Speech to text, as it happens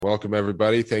Welcome,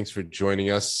 everybody. Thanks for joining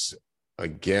us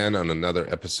again on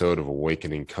another episode of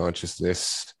Awakening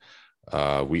Consciousness.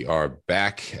 We are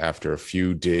back after a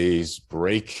few days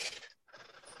break.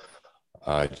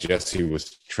 Jesse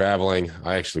was traveling.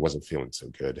 I actually wasn't feeling so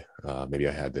good. Maybe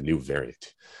I had the new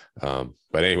variant.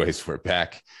 But anyways, we're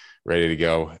back, ready to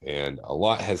go. And a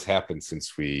lot has happened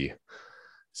since we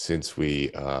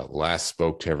last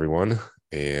spoke to everyone.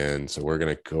 And so we're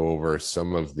going to go over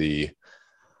some of the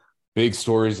big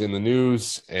stories in the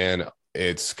news, and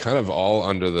it's kind of all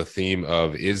under the theme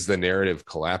of, is the narrative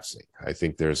collapsing? I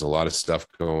think there's a lot of stuff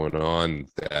going on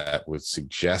that would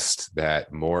suggest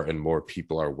that more and more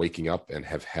people are waking up and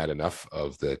have had enough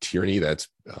of the tyranny that's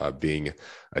being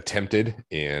attempted,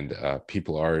 and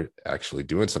people are actually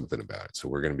doing something about it. So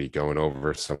we're going to be going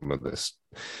over some of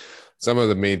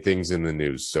the main things in the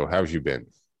news. So how have you been?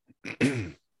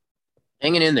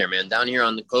 Hanging in there, man. Down here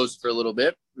on the coast for a little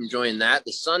bit, enjoying that.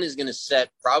 The sun is going to set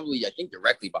probably, I think,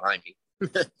 directly behind me.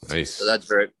 Nice. So that's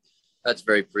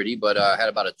very pretty. But I had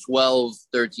about a 12,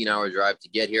 13-hour drive to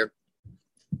get here.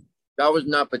 That was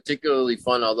not particularly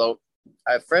fun, although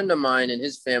a friend of mine and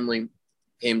his family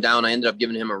came down. I ended up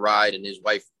giving him a ride, and his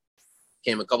wife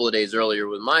came a couple of days earlier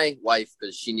with my wife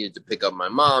because she needed to pick up my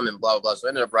mom and blah, blah, blah. So I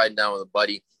ended up riding down with a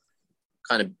buddy.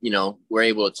 Kind of, we're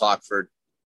able to talk for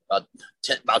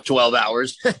about 12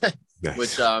 hours, nice.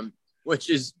 which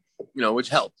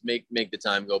helped make the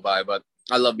time go by. But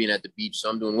I love being at the beach, so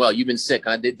I'm doing well. You've been sick,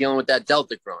 huh? Dealing with that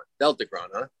Deltacron,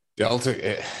 huh?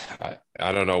 Delta,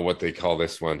 I don't know what they call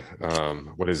this one.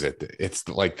 What is it? It's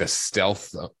like the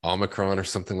stealth Omicron or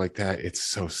something like that. It's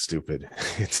so stupid.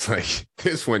 It's like,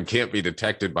 this one can't be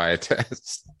detected by a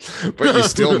test, but you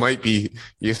still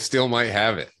might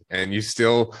have it, and you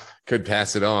still could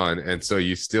pass it on. And so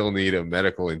you still need a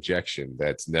medical injection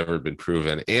that's never been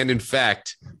proven, and in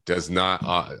fact does not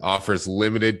offers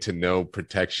limited to no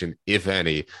protection, if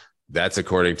any. That's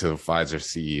according to the Pfizer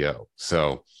CEO.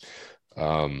 So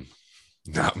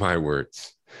not my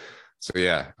words. So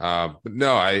yeah, but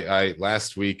no, I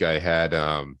last week I had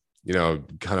kind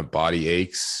of body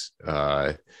aches.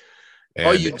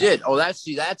 Oh, you did? Oh, that's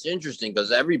interesting,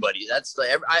 because everybody,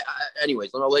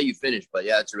 anyways, I'll let you finish, but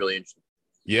yeah, it's really interesting.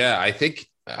 Yeah,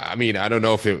 I don't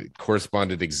know if it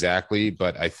corresponded exactly,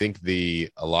 but I think a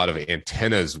lot of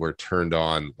antennas were turned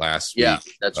on last week. Yeah,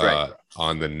 that's right.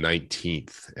 On the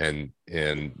 19th.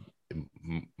 And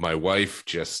my wife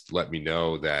just let me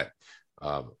know that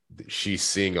she's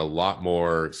seeing a lot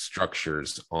more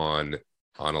structures on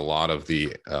a lot of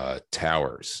the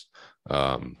towers.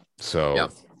 So yeah.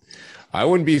 I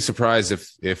wouldn't be surprised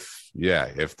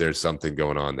if there's something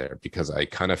going on there, because I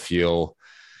kind of feel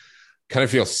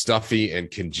stuffy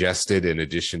and congested, in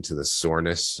addition to the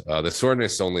soreness. The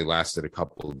soreness only lasted a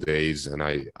couple of days, and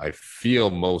I feel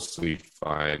mostly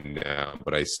fine now,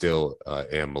 but I still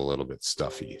am a little bit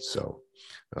stuffy. So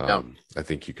I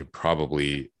think you could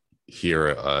probably hear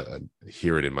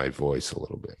it in my voice a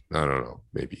little bit. I don't know,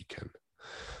 maybe you can.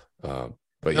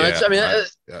 But no,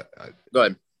 go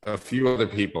ahead. A few other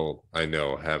people I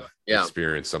know have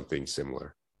experienced something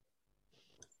similar.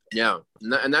 Yeah,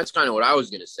 and that's kind of what I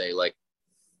was going to say. Like,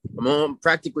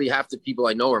 practically half the people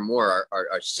I know or more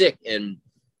are sick, and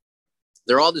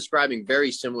they're all describing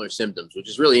very similar symptoms, which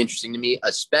is really interesting to me,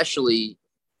 especially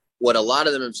what a lot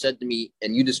of them have said to me,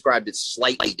 and you described it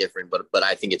slightly different, but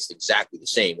I think it's exactly the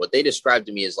same. What they described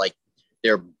to me is like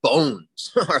their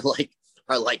bones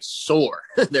are like sore.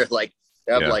 They have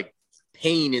like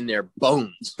pain in their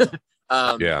bones.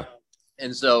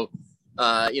 And so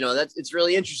it's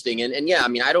really interesting. And yeah,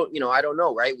 I don't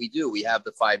know, right? We have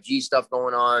the 5G stuff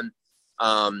going on.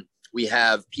 We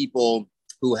have people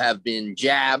who have been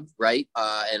jabbed, right?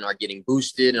 And are getting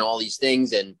boosted and all these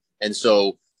things. And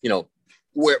so,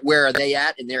 where are they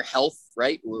at in their health,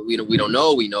 right? We don't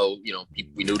know. We know,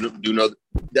 we do know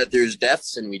that there's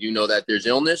deaths, and we do know that there's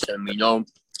illness, and we know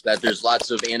that there's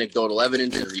lots of anecdotal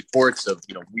evidence and reports of,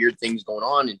 weird things going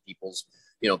on in people's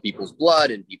blood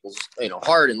and people's,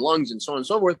 heart and lungs and so on and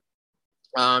so forth.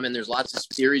 And there's lots of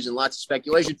theories and lots of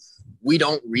speculation. We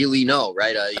don't really know,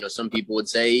 right? Some people would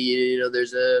say,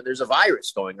 there's a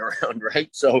virus going around, right?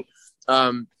 So,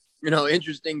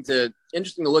 interesting to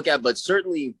look at, but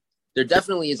certainly there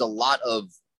definitely is a lot of,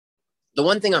 the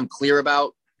one thing I'm clear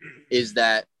about is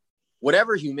that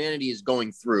whatever humanity is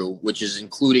going through, which is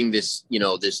including this,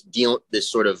 this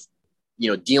sort of,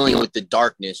 dealing with the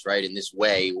darkness, right, in this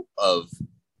way of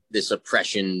this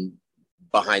oppression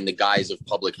behind the guise of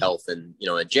public health and,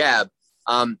 a jab,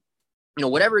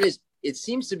 whatever it is, it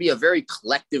seems to be a very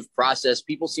collective process.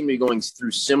 People seem to be going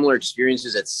through similar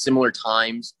experiences at similar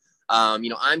times. I'm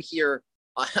here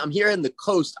in the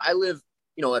coast. I live,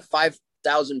 at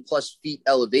 1,000 plus feet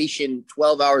elevation,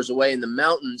 12 hours away in the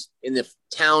mountains, in the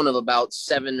town of about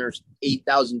 7,000 or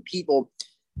 8,000 people.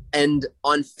 And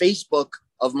on Facebook,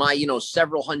 of my,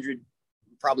 several hundred,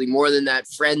 probably more than that,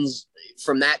 friends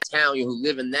from that town, who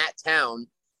live in that town,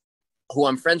 who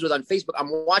I'm friends with on Facebook, I'm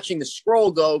watching the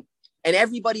scroll go, and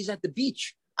everybody's at the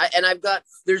beach.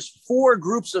 There's 4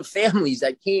 groups of families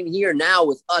that came here now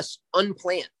with us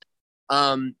unplanned.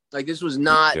 This was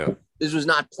not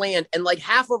planned. And like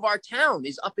half of our town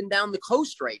is up and down the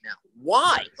coast right now.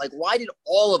 Why? Like, why did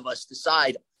all of us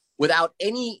decide without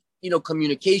any,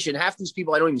 communication? Half these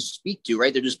people I don't even speak to,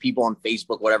 right? They're just people on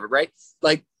Facebook, whatever, right?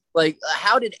 Like,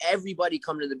 how did everybody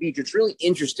come to the beach? It's really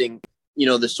interesting,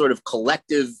 the sort of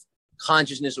collective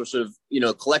consciousness or sort of,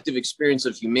 collective experience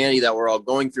of humanity that we're all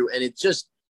going through. And it's just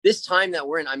this time that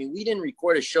we're in. I mean, we didn't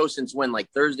record a show since when, like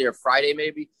Thursday or Friday,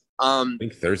 maybe? I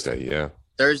think Thursday. Yeah.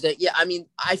 Thursday. Yeah. I mean,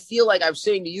 I feel like I was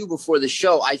saying to you before the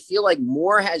show, I feel like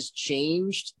more has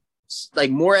changed, like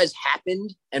more has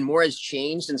happened and more has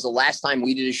changed since the last time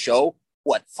we did a show,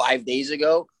 5 days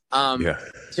ago,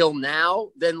 till now.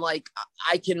 Then like,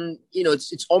 I can,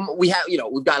 it's almost, we have,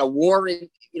 we've got a war in,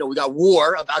 we got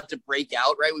war about to break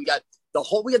out, right? We got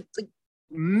like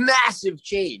massive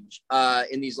change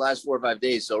in these last 4 or 5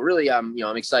 days. So really, I'm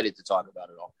excited to talk about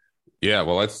it all. Yeah,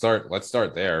 well, let's start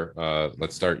there.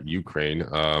 Let's start Ukraine.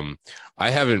 I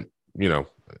haven't,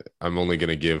 I'm only going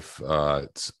to give,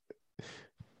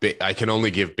 I can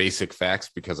only give basic facts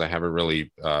because I haven't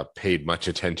really paid much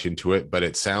attention to it, but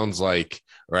it sounds like,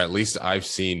 or at least I've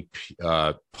seen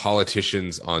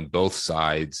politicians on both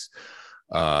sides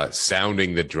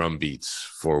sounding the drum beats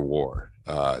for war.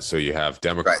 So you have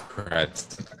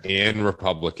Democrats and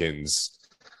Republicans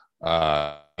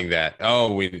that,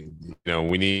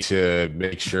 we need to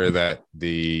make sure that the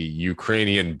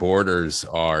Ukrainian borders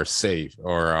are safe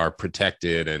or are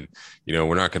protected, and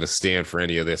we're not going to stand for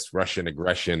any of this Russian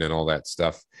aggression and all that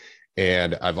stuff.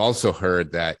 And I've also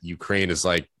heard that Ukraine is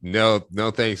like, no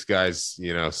thanks, guys,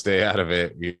 stay out of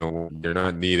it, you're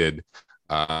not needed.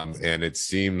 And it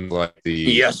seems like the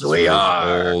yes we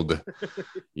are old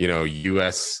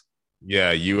US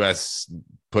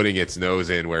putting its nose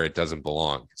in where it doesn't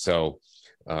belong. So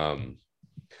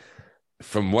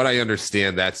from what I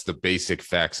understand, that's the basic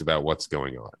facts about what's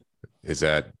going on.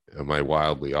 Am I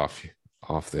wildly off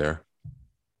there?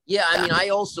 Yeah, I mean, I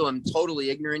also am totally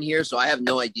ignorant here, so I have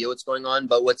no idea what's going on.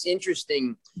 But what's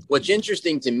interesting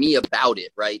to me about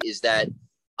it, right, is that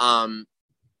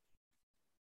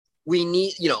we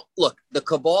need, look, the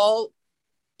cabal,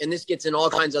 and this gets in all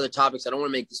kinds of other topics. I don't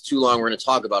want to make this too long. We're going to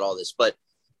talk about all this, but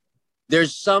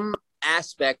there's some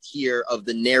aspect here of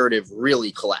the narrative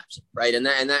really collapsing, right? And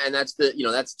that's the,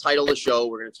 that's the title of the show.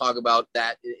 We're going to talk about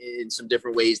that in some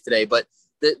different ways today. But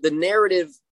the narrative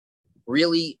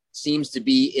really seems to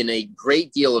be in a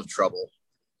great deal of trouble.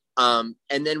 And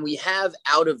then we have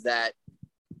out of that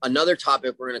another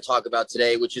topic we're going to talk about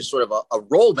today, which is sort of a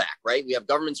rollback, right? We have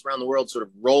governments around the world sort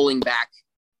of rolling back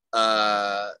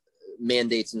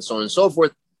mandates and so on and so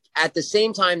forth. At the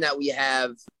same time that we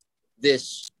have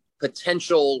this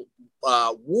potential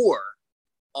war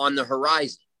on the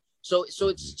horizon. So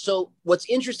what's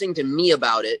interesting to me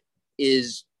about it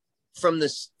is from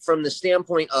the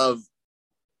standpoint of,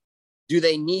 do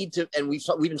they need to, and we've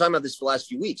been talking about this for the last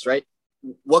few weeks, right?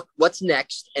 What's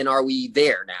next? And are we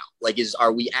there now? Like,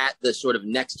 are we at the sort of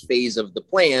next phase of the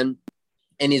plan?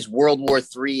 And is World War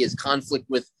III, is conflict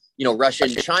with, Russia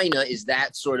and China, is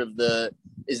that sort of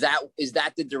is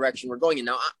that the direction we're going in?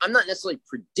 Now, I'm not necessarily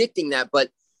predicting that,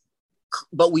 but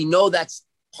we know that's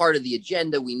part of the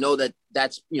agenda. We know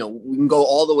that's, we can go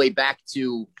all the way back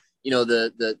to,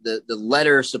 the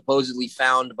letter supposedly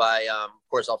found by, of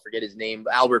course, I'll forget his name,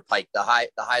 Albert Pike, the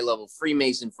high level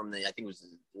Freemason from I think it was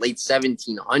the late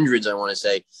 1700s, I want to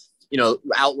say,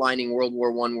 outlining World War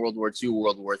I, World War II,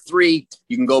 World War III.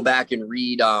 You can go back and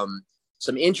read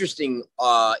some interesting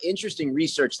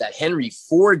research that Henry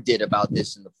Ford did about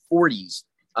this in the 40s,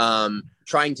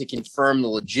 trying to confirm the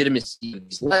legitimacy of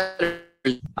these letters.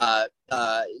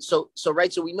 So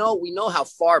we know how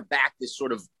far back this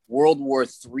sort of World War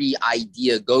III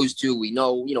idea goes to. We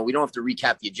know, we don't have to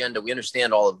recap the agenda. We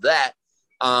understand all of that.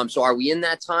 So are we in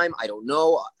that time? I don't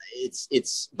know.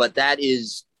 But that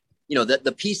is,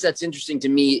 the piece that's interesting to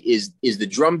me is the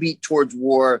drumbeat towards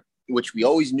war, which we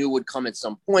always knew would come at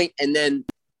some point. And then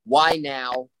why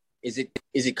now? Is it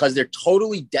because they're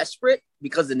totally desperate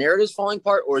because the narrative's falling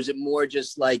apart, or is it more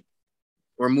just like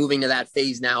we're moving to that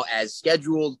phase now as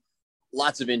scheduled?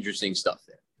 Lots of interesting stuff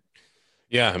there.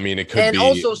 Yeah, I mean, it could be. And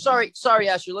also, sorry,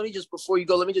 Asher, before you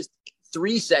go,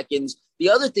 3 seconds. The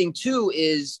other thing too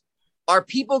is, are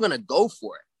people going to go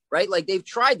for it? right? Like they've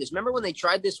tried this. Remember when they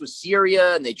tried this with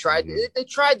Syria, and they tried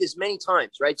this many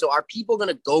times, right? So are people going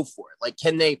to go for it? Like,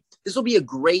 can they? This will be a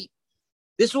great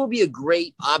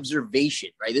observation,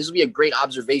 right? This will be a great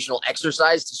observational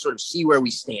exercise to sort of see where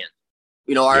we stand.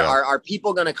 You know, are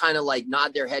people going to kind of like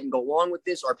nod their head and go along with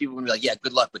this, or are people going to be like, yeah,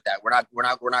 good luck with that. We're not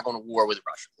going to war with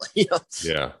Russia. You know?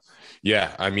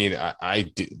 Yeah. I mean,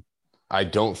 I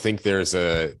don't think there's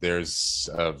a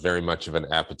very much of an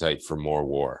appetite for more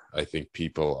war. I think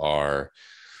people are,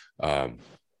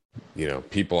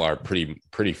 people are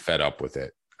pretty fed up with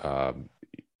it.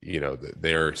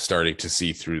 They're starting to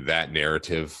see through that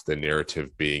narrative, the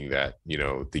narrative being that,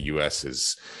 the U.S.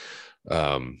 is,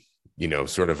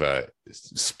 sort of a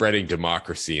spreading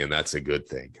democracy, and that's a good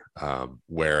thing.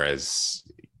 Whereas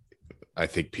I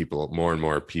think more and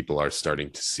more people are starting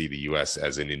to see the U.S.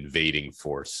 as an invading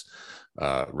force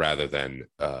rather than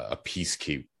a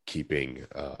peacekeeping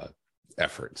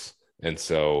efforts. And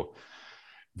so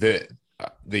the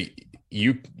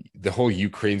whole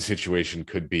Ukraine situation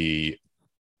could be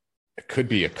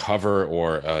a cover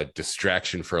or a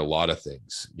distraction for a lot of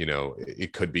things.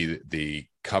 It could be the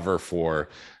cover for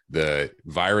the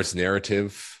virus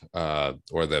narrative,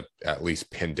 or the at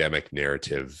least pandemic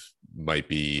narrative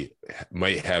might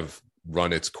have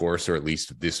run its course, or at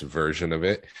least this version of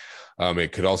it.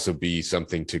 It could also be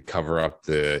something to cover up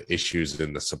the issues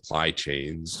in the supply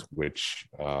chains, which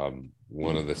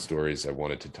one of the stories I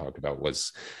wanted to talk about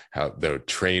was how the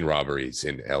train robberies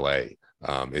in LA.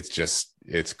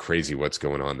 It's crazy what's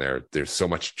going on there. There's so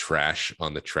much trash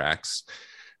on the tracks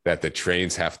that the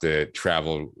trains have to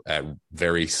travel at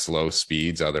very slow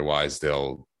speeds. Otherwise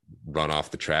they'll run off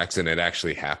the tracks. And it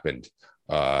actually happened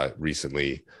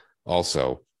recently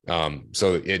also.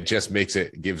 So it just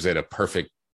gives it a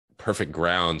perfect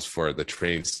grounds for the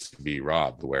trains to be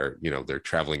robbed, where, they're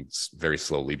traveling very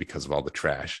slowly because of all the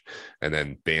trash. And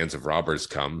then bands of robbers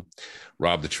come,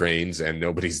 rob the trains, and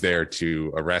nobody's there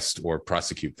to arrest or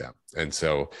prosecute them. And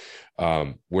so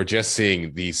we're just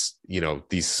seeing these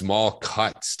small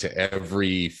cuts to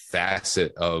every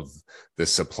facet of the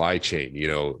supply chain.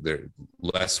 There's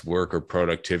less work or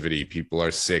productivity. People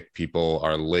are sick. People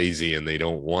are lazy and they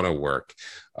don't want to work.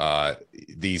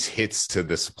 These hits to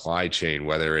the supply chain,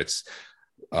 whether it's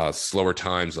slower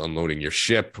times unloading your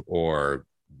ship, or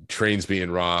trains being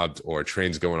robbed, or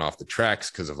trains going off the tracks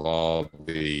because of all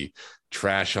the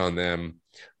trash on them.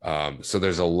 So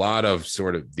there's a lot of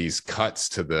sort of these cuts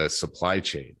to the supply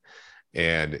chain.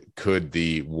 And could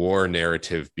the war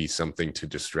narrative be something to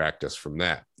distract us from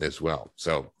that as well?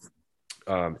 So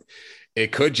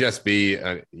it could just be,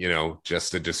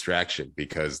 just a distraction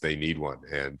because they need one,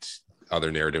 and other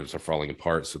narratives are falling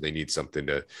apart. So they need something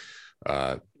to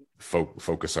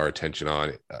focus our attention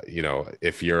on.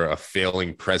 If you're a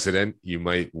failing president, you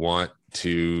might want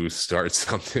to start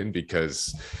something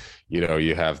because,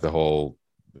 you have the whole,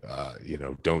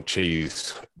 don't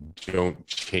change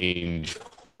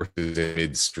horses in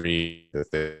midstream.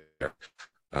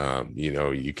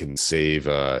 You can save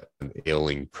an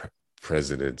ailing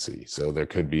presidency. So there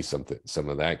could be some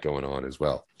of that going on as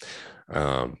well.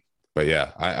 But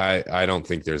yeah, I don't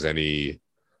think there's any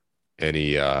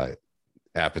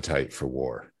appetite for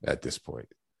war at this point.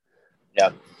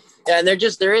 Yeah, and they're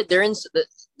in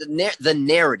the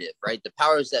narrative, right? The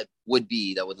powers that would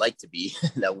like to be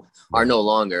that are no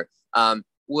longer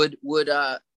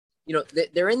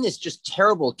they're in this just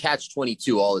terrible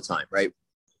catch-22 all the time, right?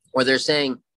 Where they're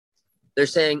saying,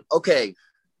 okay,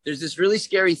 there's this really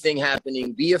scary thing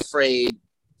happening. Be afraid.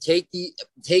 Take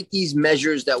these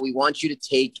measures that we want you to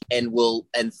take, and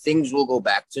things will go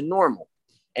back to normal.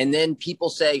 And then people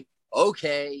say,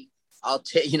 okay,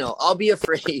 I'll be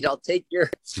afraid. I'll take your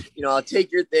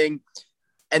thing.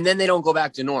 And then they don't go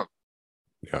back to normal.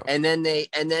 Yeah.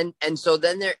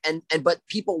 But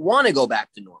people want to go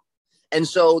back to normal. And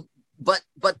so, but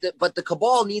the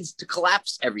cabal needs to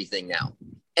collapse everything now.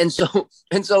 And so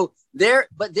they're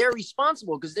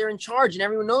responsible because they're in charge, and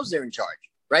everyone knows they're in charge.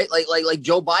 Right, like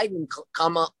Joe Biden,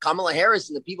 Kamala Harris,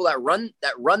 and the people that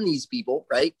run these people,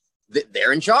 right?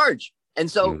 They're in charge,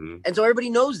 and so everybody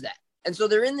knows that, and so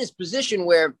they're in this position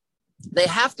where they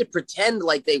have to pretend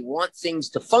like they want things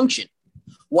to function,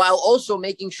 while also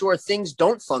making sure things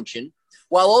don't function,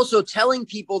 while also telling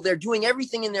people they're doing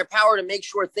everything in their power to make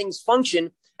sure things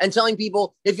function, and telling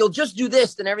people if you'll just do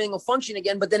this, then everything will function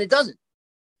again, but then it doesn't.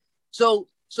 So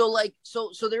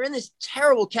they're in this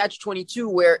terrible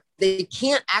catch-22 where they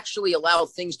can't actually allow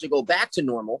things to go back to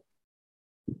normal.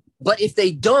 But if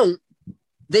they don't,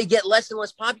 they get less and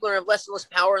less popular, and have less and less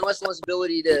power and less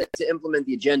ability to implement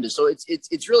the agenda. So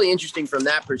it's really interesting from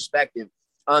that perspective.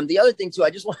 The other thing too, I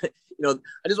just want to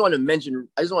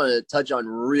touch on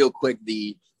real quick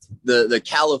the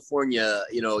California,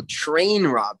 train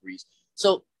robberies.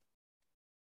 So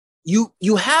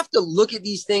you have to look at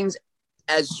these things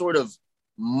as sort of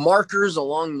markers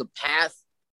along the path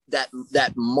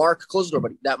that mark, close the door,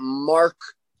 buddy, that mark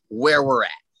where we're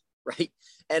at, right?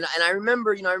 And I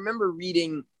remember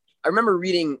reading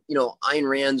Ayn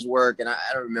Rand's work, and I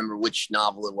don't remember which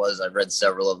novel it was. I've read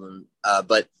several of them,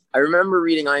 but I remember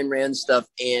reading Ayn Rand's stuff,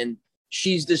 and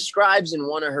she describes in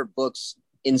one of her books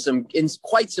in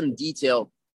quite some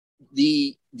detail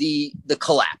the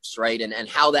collapse, right, and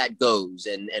how that goes,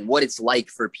 and what it's like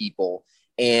for people,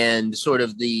 and sort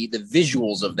of the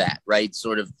visuals of that, right?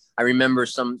 Sort of, I remember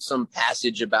some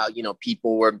passage about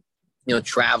people were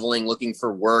traveling looking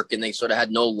for work, and they sort of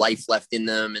had no life left in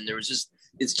them, and there was just,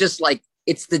 it's just like,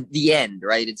 it's the end,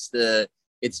 right?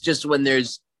 It's just when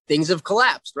there's things have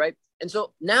collapsed, right? And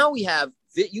so now we have,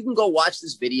 you can go watch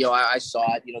this video. I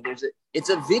saw it. It's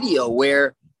a video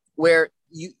where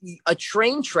a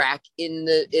train track in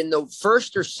the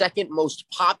first or second most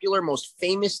popular, most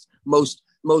famous, most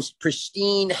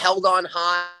pristine, held on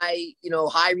high,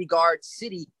 high regard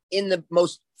city in the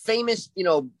most famous,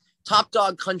 top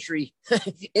dog country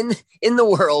in the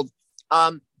world,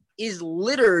 is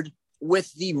littered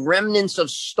with the remnants of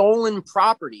stolen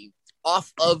property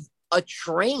off of a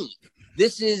train.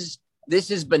 This is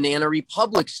Banana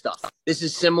Republic stuff. This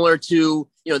is similar to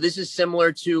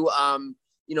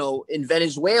in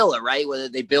Venezuela, right? Whether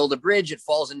they build a bridge, it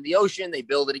falls into the ocean, they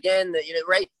build it again,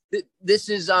 right? This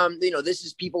is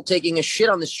people taking a shit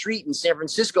on the street in San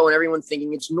Francisco and everyone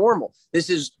thinking it's normal.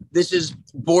 This is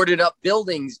boarded up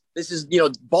buildings. This is,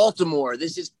 Baltimore.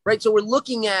 This is, right? So we're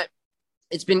looking at,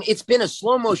 it's been a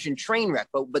slow motion train wreck,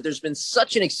 but there's been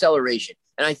such an acceleration.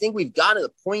 And I think we've got to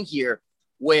the point here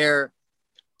where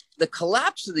the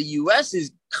collapse of the US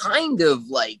is kind of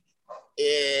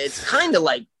it's kind of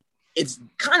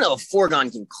a foregone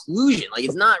conclusion. Like,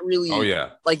 it's not really,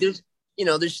 like there's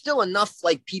still enough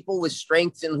like people with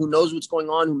strength and who knows what's going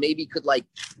on who maybe could like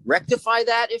rectify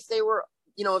that if they were,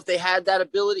 if they had that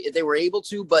ability, if they were able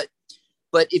to. But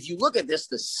if you look at this,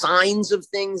 the signs of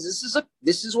things,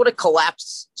 this is what a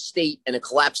collapsed state and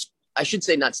collapsed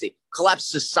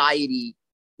society,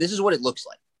 this is what it looks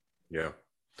like. Yeah.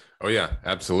 Oh yeah,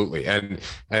 absolutely. And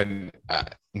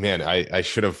man, I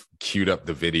should have queued up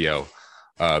the video,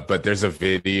 but there's a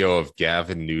video of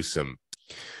Gavin Newsom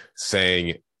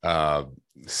saying, talking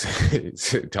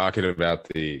about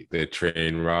the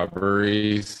train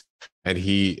robberies,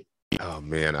 and oh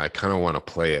man, I kind of want to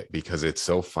play it because it's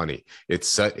so funny. It's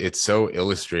so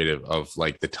illustrative of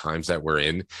like the times that we're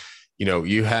in.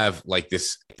 You have like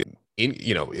this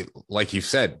like you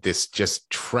said, this just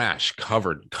trash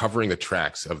covering the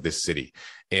tracks of this city.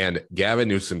 And Gavin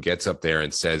Newsom gets up there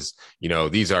and says,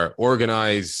 these are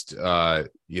organized,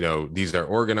 these are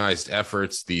organized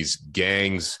efforts, these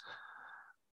gangs.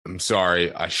 I'm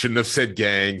sorry, I shouldn't have said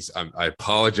gangs. I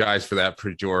apologize for that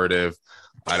pejorative.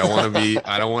 I don't want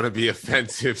to be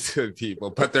offensive to people,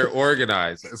 but they're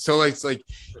organized. So it's like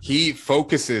he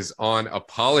focuses on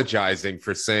apologizing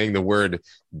for saying the word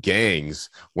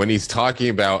gangs when he's talking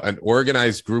about an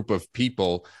organized group of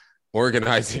people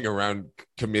organizing around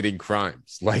committing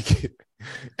crimes. Like,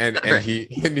 and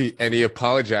he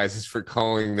apologizes for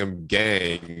calling them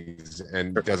gangs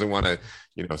and doesn't want to,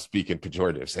 speak in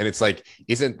pejoratives. And it's like,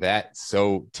 isn't that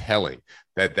so telling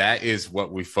that is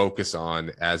what we focus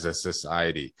on as a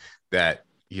society, that,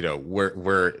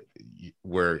 we're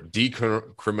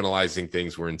decriminalizing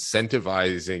things. We're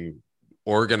incentivizing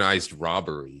organized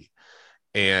robbery,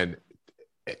 and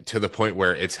to the point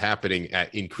where it's happening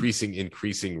at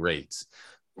increasing rates,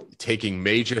 taking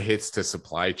major hits to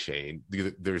supply chain.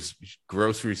 There's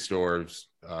grocery stores,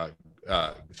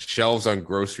 shelves on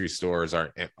grocery stores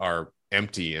are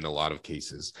empty in a lot of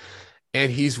cases. And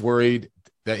he's worried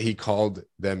that he called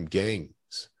them gangs.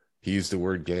 He used the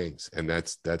word gangs, and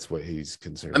that's what he's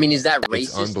concerned. I mean, is that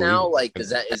racist now? Like, is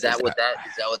that what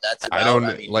that's about? I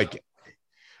don't like.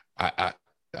 I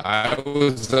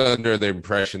was under the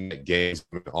impression that gangs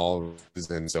all,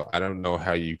 and so I don't know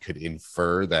how you could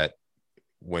infer that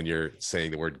when you're saying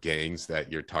the word gangs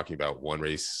that you're talking about one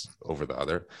race over the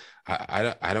other.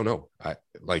 I don't know.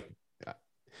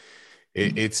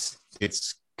 It's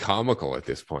comical at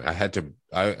this point.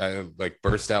 I like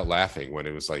burst out laughing when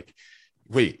it was like,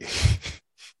 wait,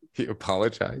 he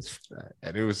apologized for that.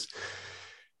 And it was,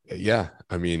 yeah,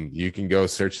 I mean, you can go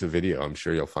search the video. I'm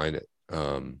sure you'll find it.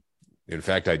 In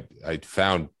fact, I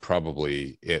found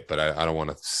probably it, but I don't want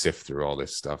to sift through all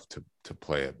this stuff to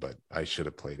play it, but I should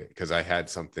have played it because I had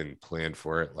something planned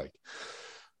for it. Like,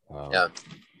 yeah.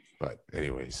 But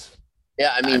anyways,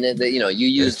 Yeah, I mean, you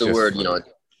use the word, funny.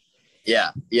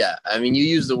 Yeah. I mean, you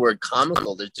use the word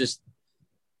comical. There's just,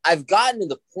 I've gotten to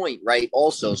the point, right?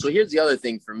 Also, so here's the other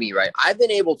thing for me, right? I've been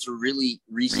able to really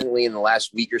recently in the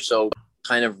last week or so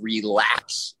kind of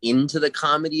relax into the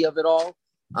comedy of it all.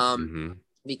 Mm-hmm.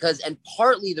 Because, and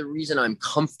partly the reason I'm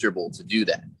comfortable to do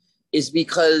that is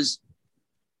because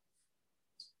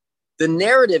the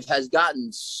narrative has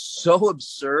gotten so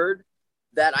absurd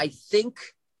that I think,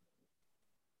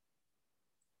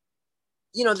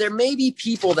 there may be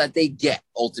people that they get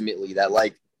ultimately that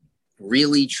like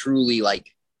really truly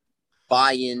like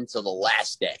buy into the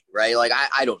last day, right? Like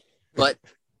I don't, but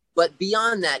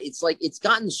beyond that, it's like it's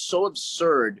gotten so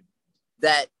absurd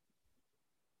that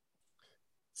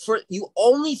for the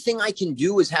only thing I can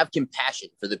do is have compassion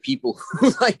for the people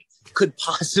who like could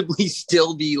possibly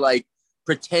still be like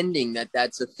pretending that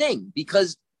that's a thing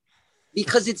because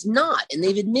it's not, and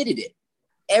they've admitted it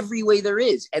every way there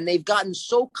is, and they've gotten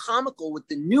so comical with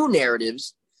the new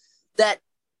narratives that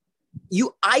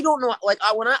I don't know, like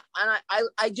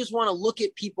I just want to look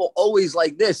at people always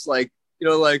like this, like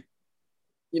like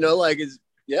is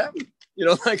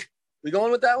like we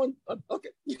going with that one, okay,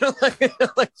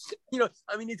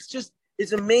 I mean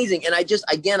it's amazing, and I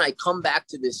come back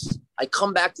to this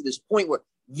point where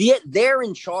they're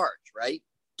in charge, right?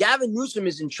 Gavin Newsom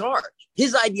is in charge,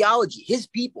 his ideology, his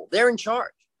people, they're in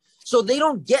charge, so they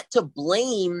don't get to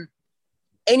blame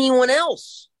anyone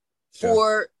else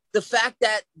for the fact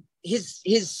that his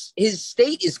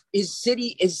state is his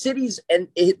cities and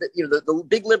the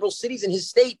big liberal cities in his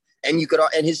state and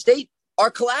his state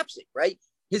are collapsing, right?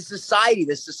 The society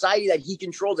that he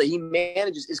controls, that he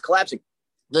manages, is collapsing.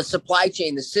 The supply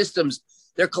chain, the systems,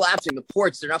 they're collapsing. The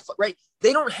ports, they're not right.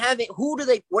 They don't have it. What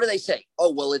do they say?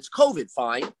 Oh, well, it's COVID.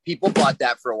 Fine. People bought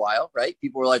that for a while, right?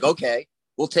 People were like, okay,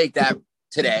 we'll take that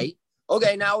today.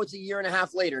 Okay, now it's a year and a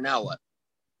half later. Now what?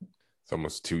 It's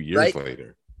almost 2 years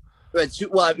later. Right.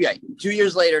 2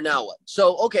 years later. Now what?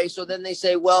 So, okay. So then they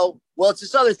say, well, it's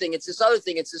this other thing. It's this other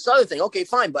thing. It's this other thing. Okay,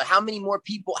 fine. But how many more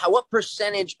people, what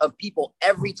percentage of people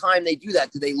every time they do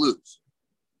that do they lose?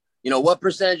 What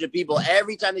percentage of people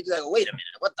every time they do that go, wait a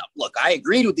minute, look, I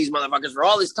agreed with these motherfuckers for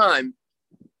all this time,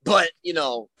 but,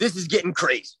 this is getting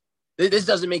crazy. This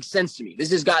doesn't make sense to me.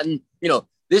 This has gotten,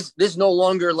 this no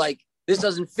longer like, this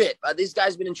doesn't fit. This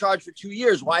guy's been in charge for 2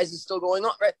 years. Why is this still going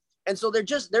on? Right. And so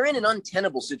they're in an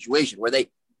untenable situation where they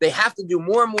have to do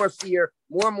more and more fear,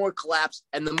 more and more collapse.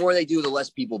 And the more they do, the less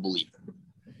people believe them.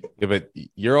 Yeah, but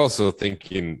you're also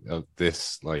thinking of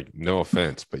this, like, no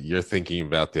offense, but you're thinking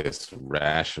about this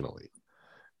rationally.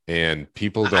 And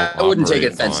people don't. I wouldn't take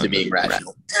offense to being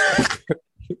rational.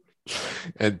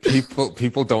 And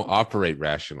people don't operate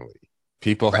rationally.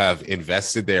 People have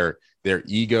invested their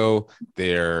ego,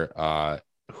 their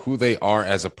who they are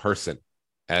as a person,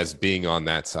 as being on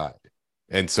that side.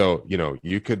 And so,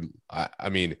 you could,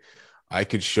 I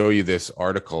could show you this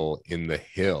article in The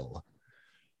Hill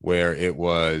where it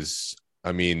was,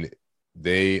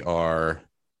 they are,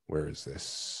 where is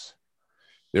this?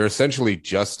 They're essentially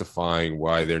justifying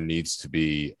why there needs to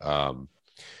be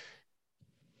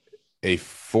a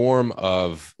form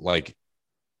of like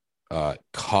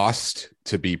cost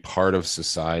to be part of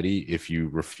society if you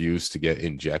refuse to get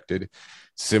injected,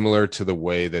 similar to the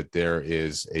way that there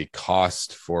is a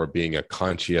cost for being a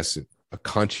conscientious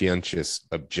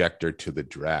objector to the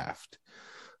draft.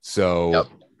 So,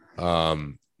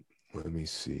 let me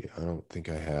see. I don't think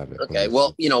I have it. Okay.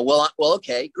 Well,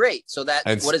 okay, great. So what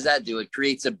does that do? It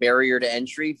creates a barrier to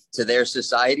entry to their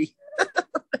society.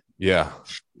 Yeah.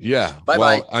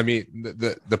 Bye-bye. Well,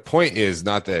 the point is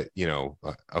not that,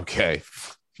 okay,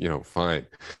 fine.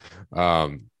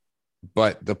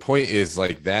 But the point is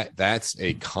like that's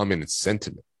a common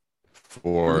sentiment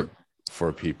for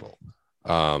people.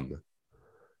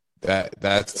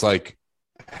 That's like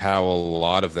how a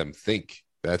lot of them think.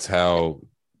 That's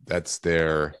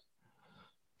their,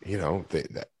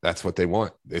 that's what they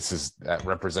want. That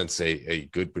represents a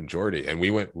good majority. And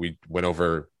we went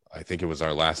over, I think it was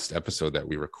our last episode that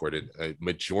we recorded, a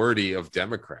majority of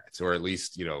Democrats, or at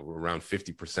least, around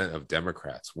 50% of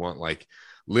Democrats want like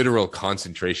literal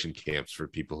concentration camps for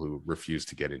people who refuse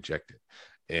to get injected.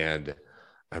 And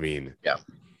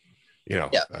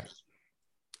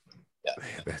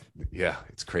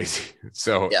it's crazy.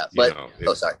 So,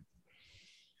 sorry.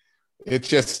 It's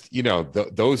just,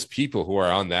 those people who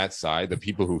are on that side, the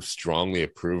people who strongly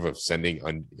approve of sending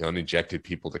uninjected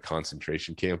people to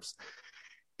concentration camps,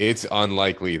 it's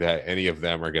unlikely that any of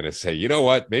them are going to say, you know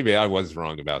what, maybe I was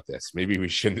wrong about this. Maybe we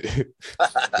shouldn't,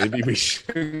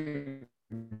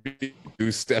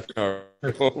 do step our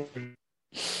own.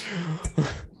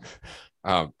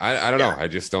 I don't Yeah. know. I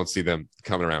just don't see them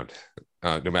coming around.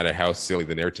 No matter how silly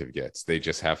the narrative gets, they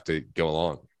just have to go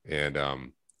along.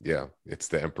 And yeah, it's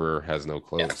the emperor has no Yeah.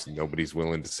 clothes. Nobody's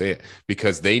willing to say it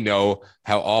because they know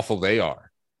how awful they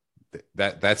are.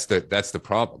 That's the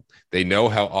problem. They know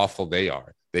how awful they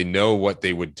are. They know what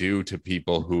they would do to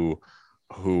people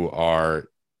who are,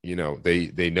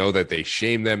 they know that they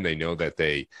shame them. They know that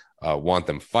they want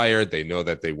them fired. They know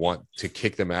that they want to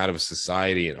kick them out of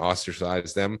society and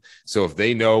ostracize them. So if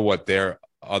they know what their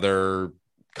other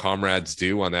comrades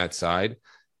do on that side,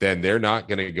 then they're not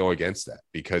going to go against that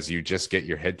because you just get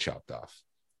your head chopped off.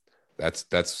 That's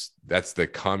the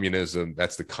communism.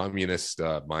 That's the communist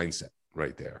mindset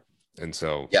right there. And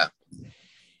so, Yeah.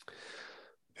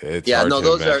 it's hard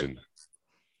to imagine.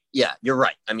 Yeah, you're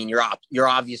right. I mean, you're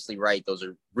obviously right. Those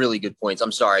are really good points.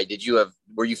 I'm sorry.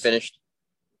 Were you finished?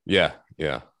 Yeah.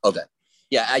 Okay.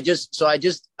 Yeah. Here's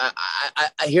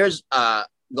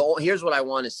what I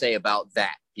want to say about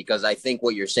that, because I think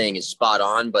what you're saying is spot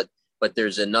on, but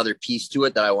there's another piece to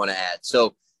it that I want to add.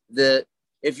 So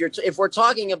if we're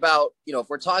talking about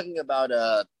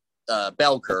a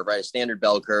bell curve, right? A standard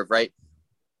bell curve, right?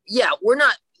 Yeah, we're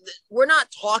not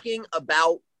talking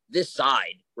about this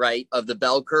side, right, of the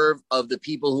bell curve of the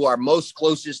people who are most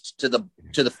closest to the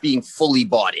being fully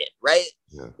bought in, right?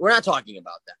 Yeah. We're not talking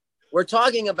about that. We're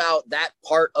talking about that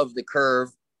part of the curve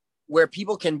where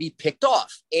people can be picked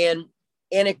off. And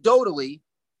anecdotally,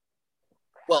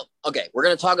 well, okay, we're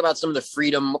going to talk about some of the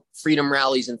freedom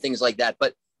rallies and things like that,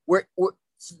 but we're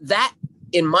that,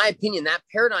 in my opinion, that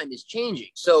paradigm is changing.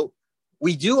 So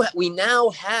we now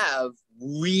have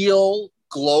real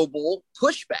global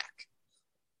pushback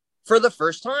for the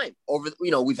first time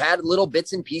we've had little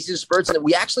bits and pieces, spurts, and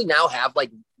we actually now have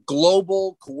like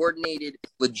global, coordinated,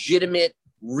 legitimate,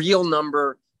 real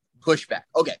number pushback.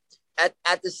 Okay.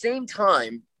 At the same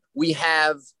time, we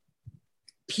have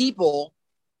people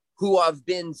who have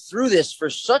been through this for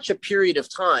such a period of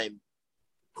time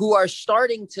who are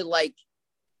starting to I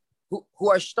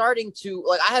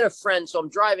had a friend. So I'm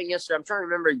driving yesterday. I'm trying to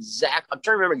remember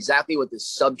exactly what the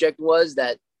subject was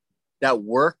that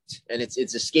worked, and it's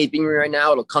escaping me right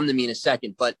now. It'll come to me in a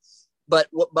second. But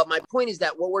my point is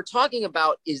that what we're talking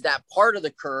about is that part of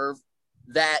the curve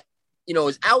that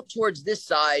is out towards this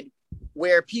side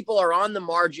where people are on the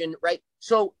margin, right?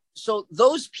 So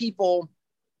those people,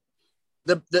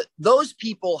 those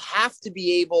people have to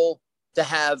be able to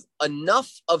have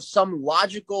enough of some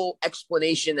logical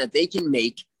explanation that they can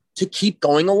make to keep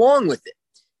going along with it.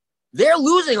 They're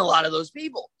losing a lot of those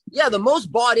people. Yeah, the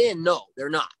most bought in, no, they're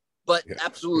not, but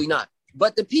absolutely not.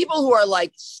 But the people who are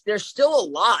like, they're still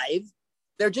alive,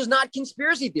 they're just not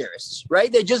conspiracy theorists,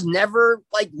 right? They just never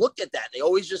looked at that. They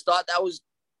always just thought that was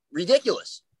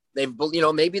ridiculous.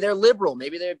 Maybe they're liberal,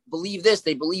 maybe they believe this,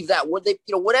 they believe that,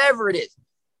 whatever it is.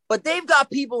 But they've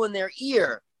got people in their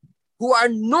ear who are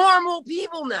normal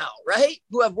people now, right?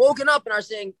 Who have woken up and are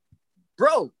saying,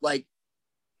 bro,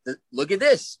 look at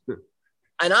this.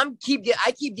 And I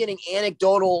keep getting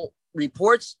anecdotal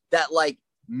reports that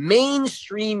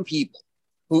mainstream people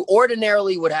who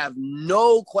ordinarily would have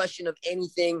no question of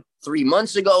anything 3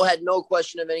 months ago, had no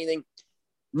question of anything.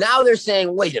 Now they're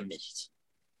saying, wait a minute,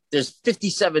 there's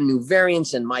 57 new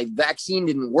variants and my vaccine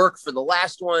didn't work for the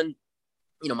last one.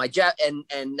 My jab, and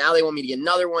now they want me to get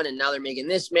another one, and now they're making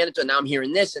this mandatory. Now I'm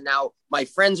hearing this, and now my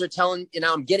friends are telling,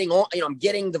 I'm getting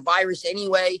the virus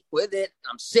anyway with it.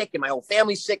 I'm sick, and my whole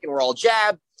family's sick, and we're all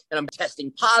jabbed, and I'm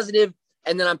testing positive.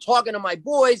 And then I'm talking to my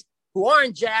boys who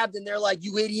aren't jabbed, and they're like,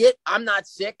 "You idiot! I'm not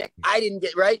sick. I didn't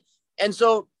get right." And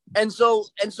so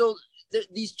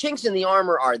these chinks in the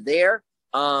armor are there.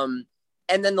 And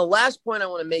then the last point I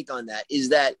want to make on that is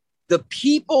that the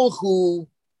people who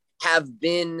have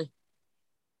been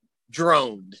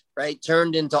droned, right,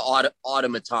 turned into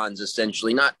automatons,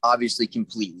 essentially, not obviously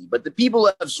completely, but the people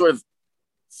that have sort of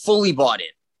fully bought in,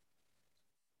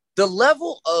 the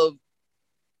level of,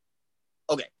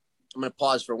 okay, I'm going to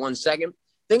pause for 1 second.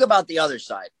 Think about the other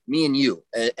side, me and you,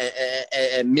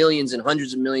 and millions and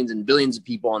hundreds of millions and billions of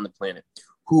people on the planet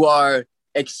who are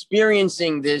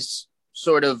experiencing this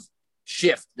sort of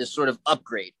shift, this sort of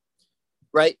upgrade,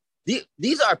 right?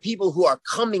 These are people who are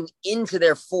coming into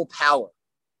their full power.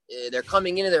 They're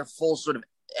coming into their full sort of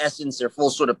essence, their full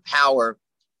sort of power,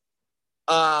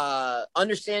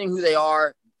 understanding who they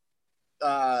are,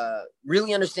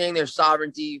 really understanding their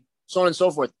sovereignty, so on and so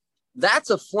forth. That's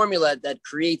a formula that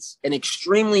creates an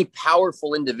extremely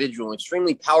powerful individual, an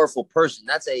extremely powerful person.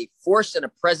 That's a force and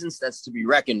a presence that's to be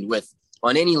reckoned with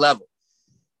on any level.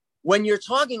 When you're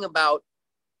talking about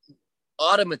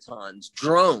automatons,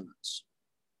 drones,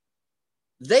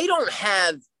 they don't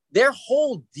have, their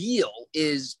whole deal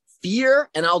is fear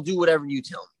and I'll do whatever you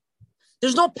tell me.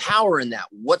 There's no power in that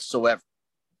whatsoever.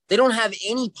 They don't have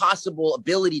any possible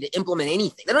ability to implement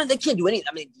anything. They can't do anything.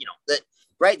 I mean,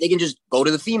 right? They can just go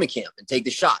to the FEMA camp and take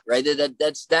the shot, right?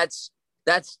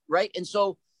 That's right. And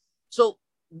so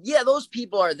yeah, those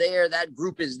people are there. That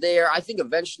group is there. I think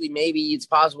eventually maybe it's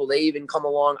possible they even come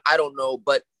along. I don't know,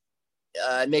 but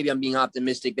maybe I'm being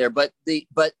optimistic there. But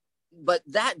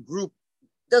that group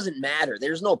doesn't matter.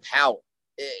 There's no power.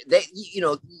 They're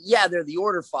the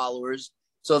order followers.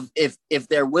 So if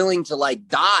they're willing to like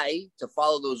die to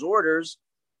follow those orders,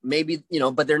 maybe,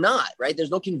 but they're not, right?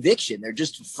 There's no conviction. They're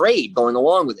just afraid going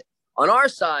along with it. On our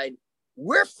side,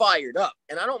 we're fired up.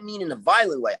 And I don't mean in a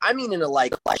violent way. I mean in a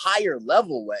like higher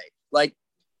level way. Like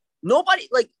nobody,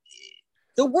 like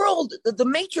the world, the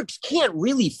Matrix can't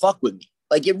really fuck with me.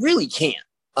 Like it really can't.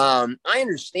 I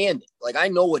understand it. Like I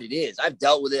know what it is. I've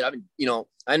dealt with it. I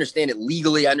understand it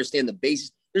legally. I understand the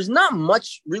basis. There's not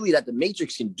much really that the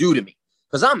Matrix can do to me.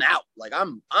 Because I'm out. Like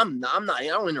I'm not, I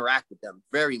don't interact with them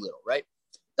very little, right?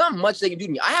 Not much they can do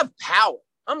to me. I have power.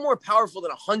 I'm more powerful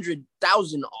than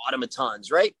 100,000 automatons,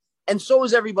 right? And so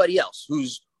is everybody else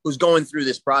who's going through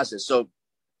this process. So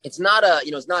it's not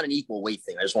it's not an equal weight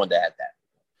thing. I just wanted to add that.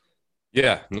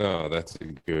 Yeah, no, that's a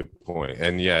good point.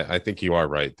 And yeah, I think you are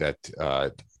right that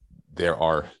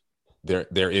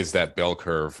there is that bell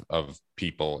curve of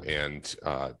people, and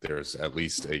there's at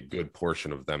least a good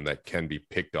portion of them that can be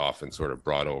picked off and sort of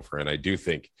brought over. And I do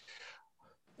think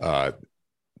that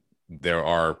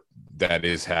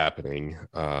is happening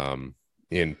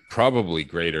in probably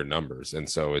greater numbers. And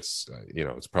so it's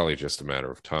probably just a matter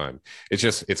of time.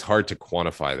 It's hard to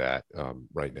quantify that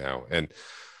right now. And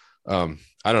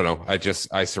I don't know.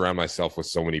 I surround myself with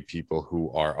so many people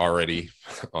who are already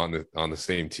on the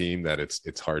same team that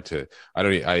it's hard to,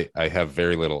 I have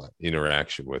very little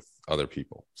interaction with other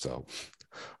people. So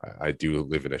I do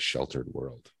live in a sheltered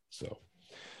world. So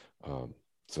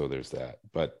there's that,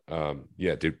 but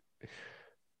yeah,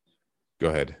 go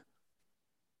ahead.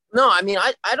 No, I mean,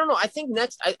 I don't know. I think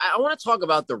next, I want to talk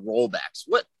about the rollbacks.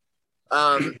 What,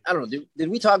 I don't know. Did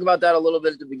we talk about that a little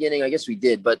bit at the beginning? I guess we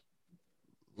did, but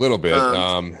little bit.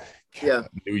 Yeah.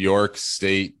 New York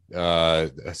State I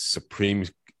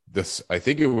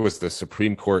think it was the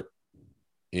Supreme Court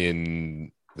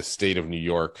in the state of New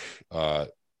York said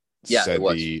it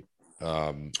was.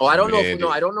 I don't know.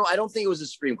 I don't know. I don't think it was the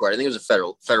Supreme Court. I think it was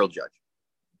a federal judge.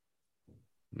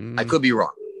 I could be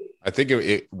wrong. I think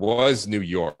it was New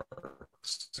York.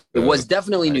 So it was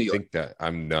definitely New York. I think that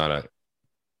I'm not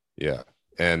yeah.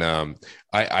 And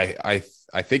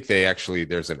I think they actually,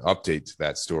 there's an update to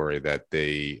that story that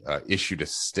they issued a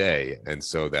stay. And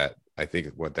so that I think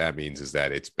what that means is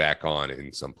that it's back on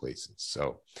in some places.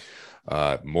 So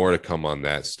more to come on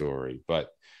that story. But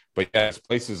yeah, there's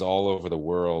places all over the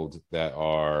world that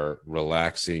are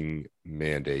relaxing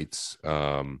mandates.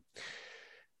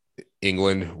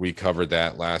 England, we covered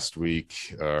that last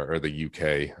week, or the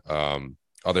UK.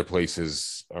 Other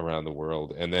places around the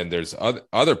world, and then there's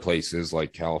other places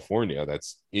like California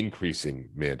that's increasing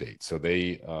mandates. So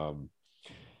they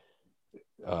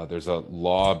there's a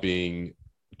law being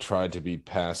tried to be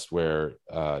passed where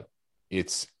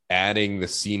it's adding the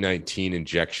C19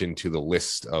 injection to the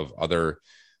list of other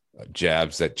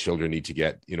jabs that children need to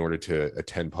get in order to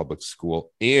attend public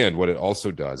school. And what it also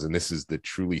does, and this is the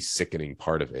truly sickening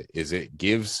part of it, is it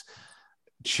gives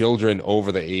children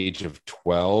over the age of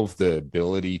 12 the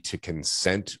ability to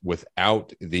consent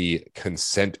without the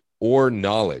consent or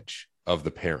knowledge of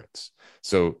the parents.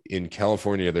 So in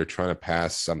California, they're trying to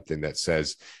pass something that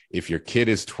says if your kid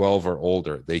is 12 or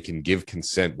older, they can give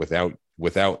consent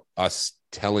without us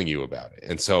telling you about it.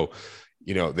 And so,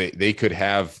 they could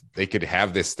have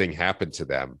this thing happen to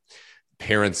them,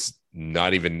 parents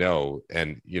not even know.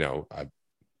 And,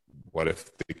 what if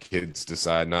the kids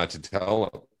decide not to tell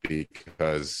them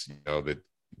because,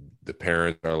 the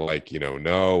parents are like,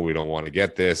 no, we don't want to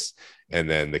get this. And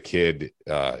then the kid,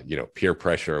 peer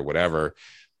pressure or whatever,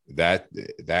 that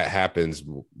happens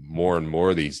more and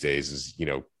more these days is,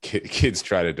 kids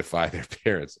try to defy their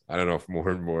parents. I don't know if more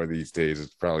and more these days,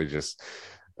 it's probably just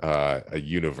a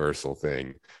universal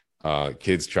thing.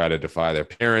 Kids try to defy their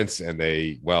parents, and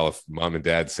if mom and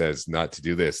dad says not to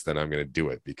do this, then I'm going to do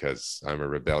it because I'm a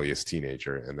rebellious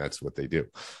teenager, and that's what they do.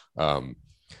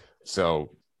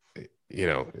 So,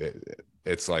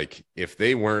 it's like if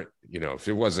they weren't, if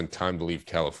it wasn't time to leave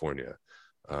California,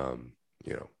 I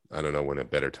don't know when a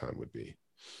better time would be.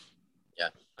 Yeah.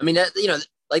 I mean,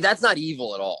 that's not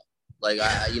evil at all. Like,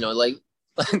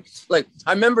 like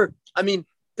I remember,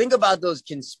 think about those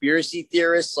conspiracy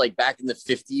theorists like back in the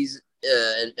 50s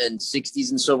and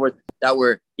 60s and so forth that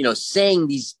were, saying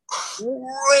these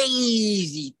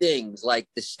crazy things like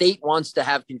the state wants to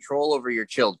have control over your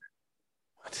children.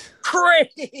 What?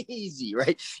 Crazy,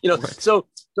 right? What? So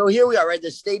here we are, right?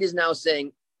 The state is now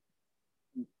saying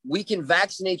we can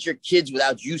vaccinate your kids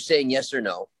without you saying yes or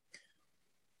no.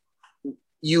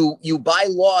 You by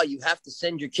law, you have to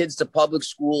send your kids to public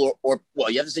school or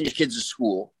you have to send your kids to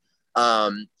school.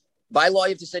 By law, you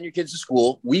have to send your kids to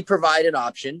school. We provide an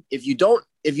option. If you don't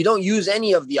use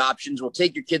any of the options, we'll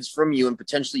take your kids from you and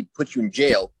potentially put you in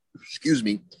jail. Excuse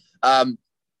me. But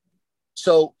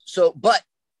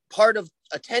part of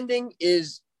attending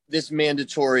is this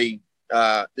mandatory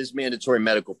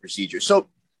medical procedure. So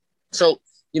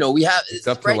we have it's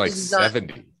up to like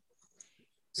 70.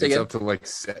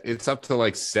 It's up to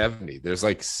like 70. There's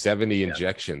like 70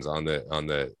 injections on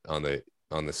the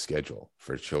schedule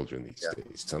for children these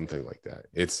days, something like that.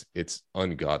 It's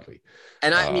ungodly.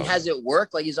 And I mean, has it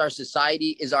worked? Like, is our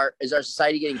society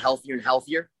getting healthier and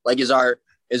healthier? Like, is our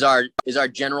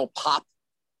general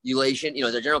population,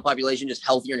 is our general population just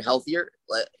healthier and healthier?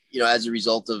 As a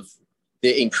result of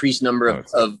the increased number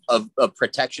of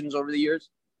protections over the years?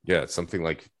 Yeah, it's something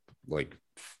like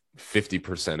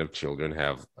 50% of children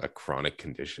have a chronic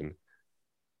condition.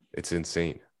 It's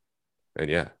insane.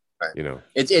 And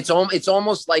it's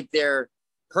almost like they're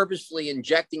purposefully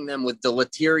injecting them with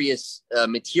deleterious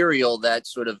material that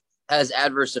sort of has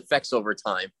adverse effects over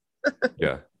time.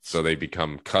 Yeah, so they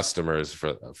become customers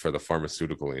for the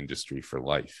pharmaceutical industry for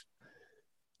life.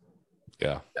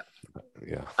 Yeah.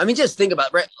 I mean, just think about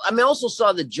it, right? I mean, I also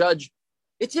saw the judge.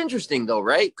 It's interesting though,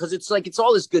 right? Because it's like it's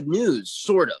all this good news,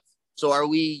 sort of. So are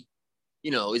we,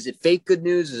 is it fake good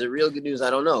news? Is it real good news? I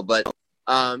don't know, but.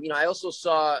 I also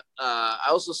saw,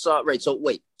 right.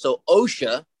 So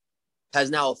OSHA has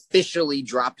now officially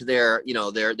dropped their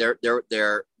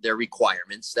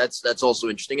requirements. That's also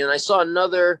interesting. And I saw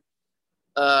another,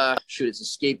 it's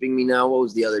escaping me now. What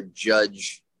was the other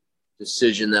judge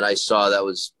decision that I saw that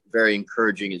was very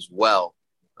encouraging as well?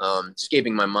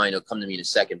 Escaping my mind. It'll come to me in a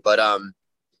second, but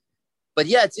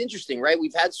yeah, it's interesting, right?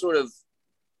 We've had sort of,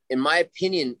 in my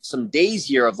opinion, some days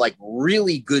here of like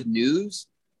really good news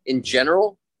in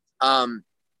general. And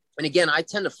again, I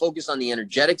tend to focus on the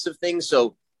energetics of things.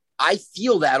 So I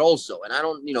feel that also. And I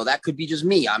don't, that could be just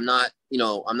me. I'm not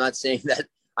saying that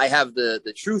I have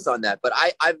the truth on that, but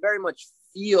I very much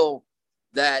feel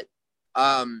that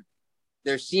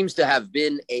there seems to have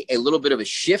been a little bit of a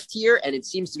shift here, and it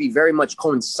seems to be very much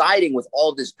coinciding with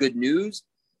all this good news.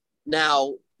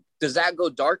 Now, does that go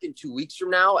dark in 2 weeks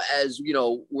from now as,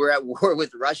 we're at war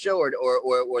with Russia or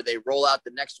they roll out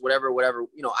the next whatever,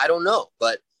 I don't know.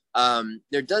 But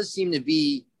there does seem to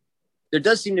be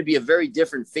a very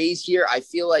different phase here. I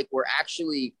feel like we're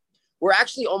actually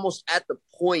almost at the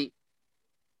point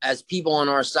as people on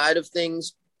our side of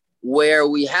things where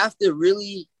we have to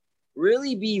really,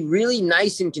 really be really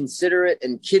nice and considerate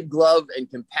and kid glove and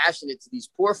compassionate to these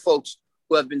poor folks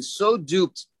who have been so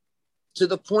duped to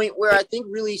the point where I think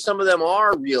really some of them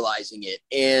are realizing it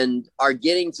and are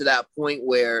getting to that point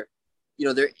where,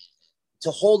 they're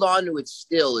to hold on to it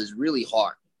still is really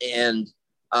hard. And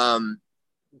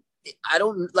I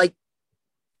don't like,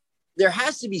 there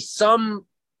has to be some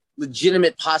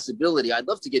legitimate possibility. I'd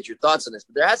love to get your thoughts on this,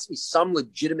 but there has to be some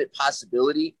legitimate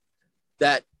possibility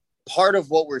that part of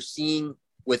what we're seeing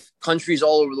with countries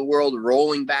all over the world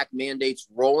rolling back mandates,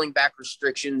 rolling back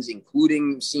restrictions,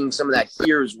 including seeing some of that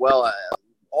here as well,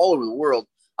 all over the world,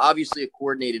 obviously a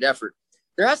coordinated effort.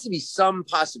 There has to be some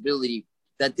possibility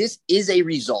that this is a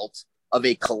result of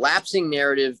a collapsing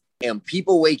narrative and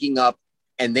people waking up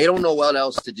and they don't know what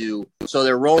else to do. So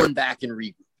they're rolling back and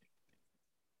regrouping.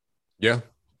 Yeah,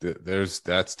 that's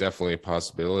definitely a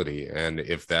possibility. And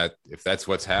if that's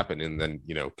what's happening, then,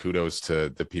 kudos to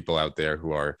the people out there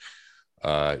who are,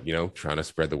 trying to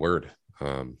spread the word.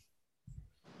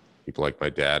 People like my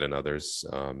dad and others.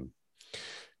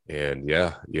 And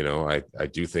yeah, I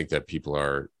do think that people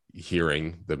are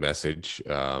hearing the message.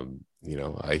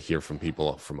 I hear from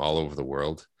people from all over the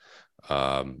world.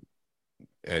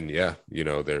 And yeah,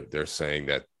 they're saying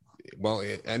that, well,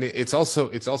 and it's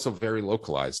also very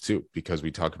localized too, because we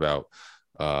talk about,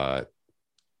 what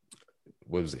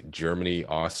was it? Germany,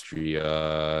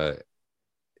 Austria,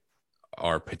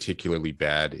 are particularly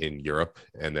bad in Europe,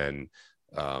 and then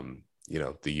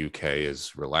the UK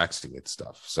is relaxing its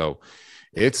stuff. So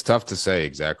it's tough to say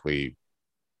exactly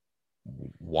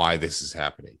why this is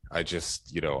happening. I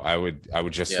just I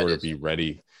would just sort of be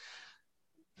ready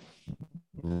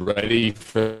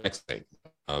for the next thing.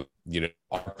 Our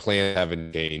plans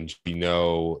haven't changed. We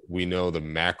know the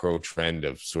macro trend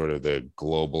of sort of the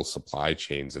global supply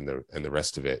chains and the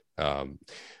rest of it.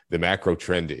 The macro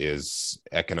trend is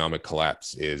economic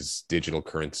collapse, is digital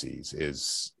currencies,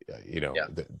 is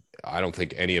I don't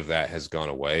think any of that has gone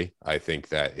away. I think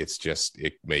that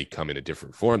it may come in a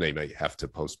different form. They might have to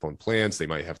postpone plans. They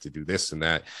might have to do this and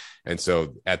that. And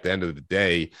so at the end of the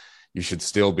day, you should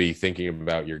still be thinking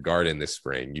about your garden this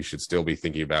spring. You should still be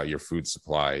thinking about your food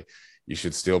supply. You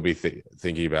should still be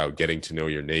thinking about getting to know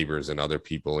your neighbors and other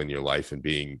people in your life and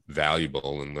being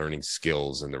valuable and learning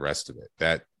skills and the rest of it.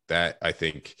 That I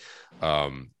think,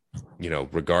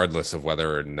 regardless of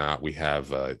whether or not we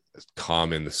have a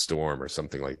calm in the storm or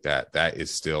something like that, that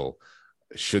is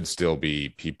should still be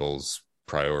people's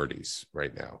priorities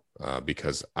right now,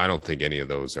 because I don't think any of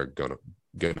those are going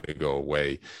to go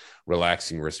away,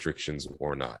 relaxing restrictions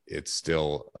or not. It's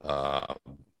still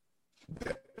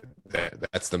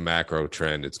that's the macro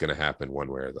trend. It's going to happen one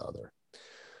way or the other.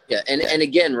 Yeah, and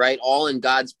again, right, all in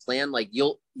God's plan. Like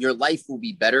your life will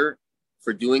be better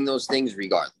for doing those things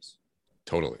regardless.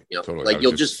 Totally. Totally. Like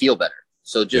you'll just feel better.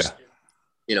 So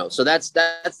so that's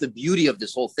the beauty of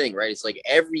this whole thing, right? It's like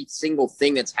every single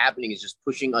thing that's happening is just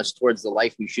pushing us towards the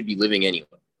life we should be living anyway.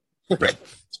 Right?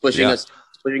 It's pushing us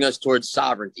towards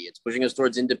sovereignty. It's pushing us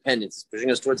towards independence. It's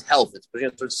pushing us towards health. It's pushing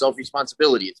us towards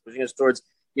self-responsibility. It's pushing us towards,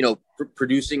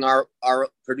 producing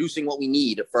producing what we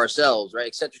need for ourselves, right?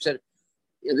 Et cetera, et cetera.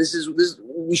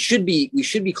 We should be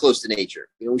close to nature.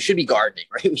 We should be gardening,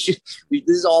 right? This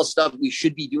is all stuff we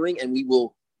should be doing, and we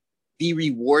will be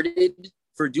rewarded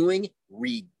for doing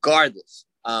regardless.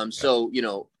 So,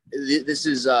 this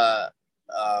is,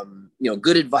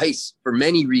 good advice for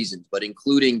many reasons, but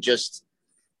including just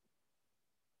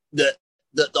the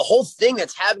whole thing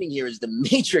that's happening here is the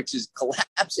matrix is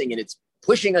collapsing and it's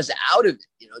pushing us out of it.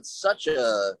 It's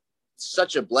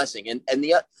such a blessing. And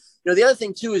the other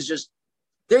thing too is just,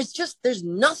 there's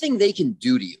nothing they can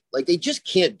do to you. Like they just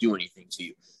can't do anything to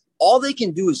you. All they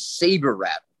can do is saber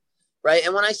rattle, right?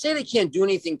 And when I say they can't do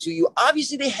anything to you,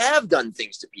 obviously they have done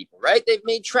things to people, right? They've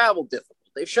made travel difficult.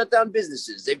 They've shut down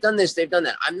businesses. They've done this, they've done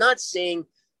that. I'm not saying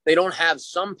they don't have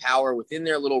some power within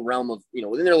their little realm of,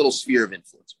 within their little sphere of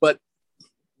influence. But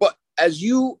as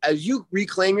you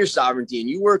reclaim your sovereignty and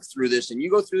you work through this and you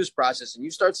go through this process and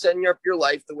you start setting up your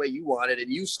life the way you want it,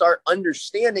 and you start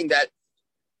understanding that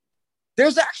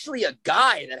there's actually a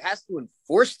guy that has to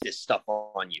enforce this stuff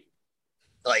on you.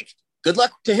 Like, good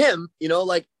luck to him,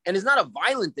 and it's not a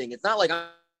violent thing. It's not like I'm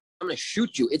going to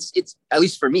shoot you. It's at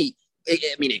least for me.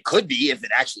 It could be if it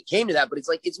actually came to that, but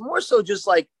it's more so just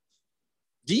like,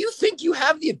 do you think you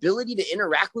have the ability to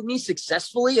interact with me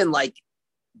successfully and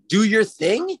do your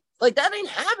thing? Like that ain't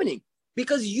happening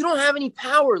because you don't have any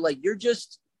power. Like you're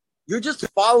just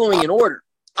following an order.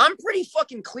 I'm pretty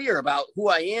fucking clear about who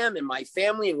I am and my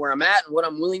family and where I'm at and what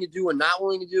I'm willing to do and not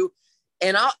willing to do.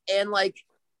 And I'm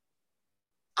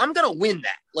going to win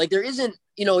that. Like there isn't,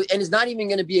 and it's not even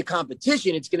going to be a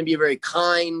competition. It's going to be a very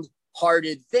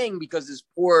kind-hearted thing because this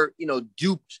poor,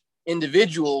 duped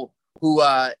individual who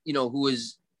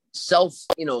is is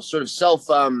sort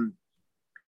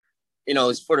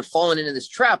of fallen into this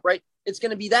trap, right? It's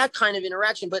going to be that kind of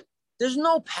interaction, but there's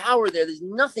no power there. There's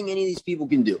nothing any of these people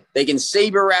can do. They can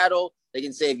saber rattle. They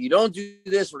can say, if you don't do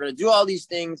this, we're going to do all these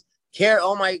things.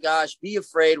 Oh my gosh, be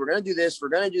afraid. We're going to do this. We're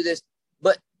going to do this.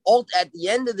 But at the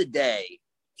end of the day,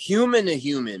 human to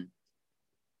human,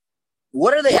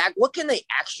 what can they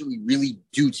actually really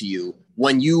do to you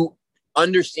when you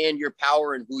understand your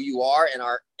power and who you are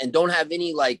and don't have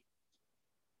any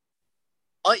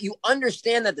you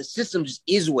understand that the system just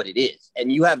is what it is,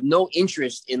 and you have no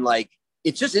interest in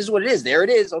it just is what it is. There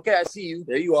it is. Okay, I see you.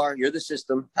 There you are. You're the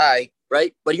system. Hi,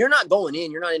 right? But you're not going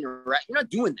in. You're not You're not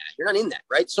doing that. You're not in that,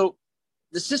 right? So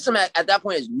the system at that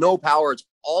point has no power. It's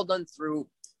all done through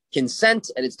consent,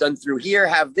 and it's done through here.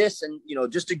 Have this, and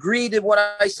just agree to what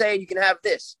I say, and you can have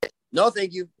this. No,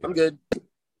 thank you. I'm good.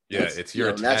 Yeah, it's your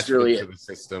attachment really to the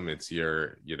system. It's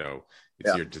your,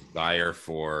 your desire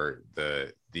for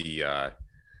the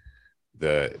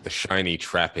shiny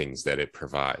trappings that it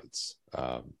provides,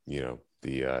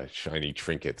 the shiny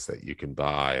trinkets that you can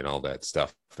buy and all that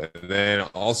stuff. And then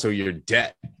also your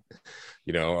debt,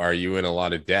 are you in a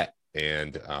lot of debt?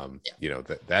 And,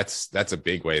 that's a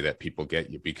big way that people get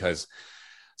you, because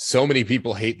so many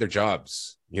people hate their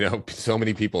jobs. So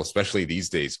many people, especially these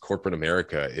days, corporate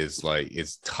America is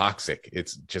toxic.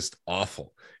 It's just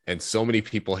awful. And so many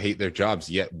people hate their jobs,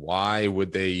 yet why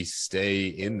would they stay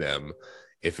in them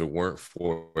if it weren't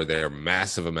for their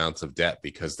massive amounts of debt,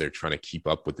 because they're trying to keep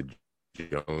up with the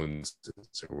Jones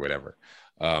or whatever.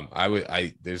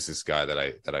 There's this guy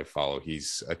that I follow.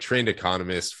 He's a trained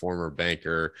economist, former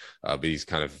banker, but he's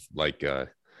kind of like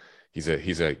he's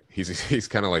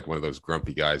kind of like one of those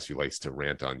grumpy guys who likes to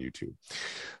rant on YouTube.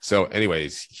 So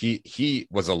anyways, he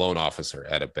was a loan officer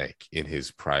at a bank in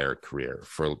his prior career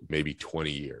for maybe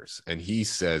 20 years. And he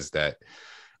says that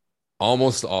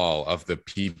almost all of the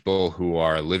people who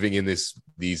are living in these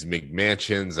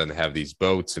McMansions and have these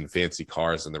boats and fancy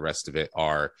cars and the rest of it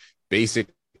are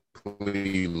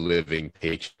basically living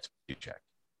paycheck to paycheck.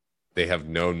 They have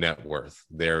no net worth.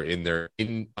 They're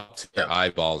up to their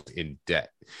eyeballs in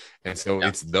debt. And so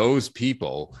it's those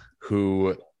people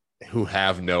who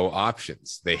have no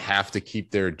options. They have to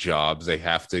keep their jobs. They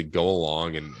have to go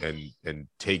along and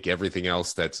take everything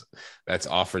else that's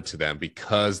offered to them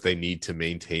because they need to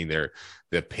maintain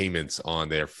the payments on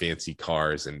their fancy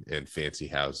cars and fancy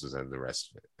houses and the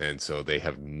rest of it. And so they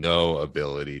have no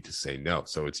ability to say no.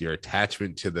 So it's your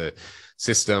attachment to the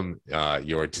system,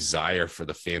 your desire for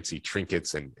the fancy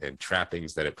trinkets and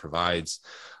trappings that it provides.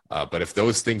 But if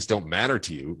those things don't matter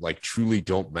to you, like truly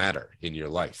don't matter in your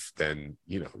life, then,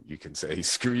 you can say,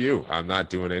 screw you. I'm not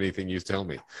doing anything you tell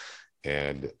me,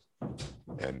 and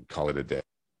call it a day.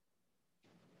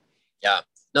 Yeah,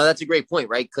 no, that's a great point.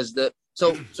 Right. Cause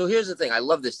so here's the thing. I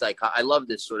love this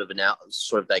sort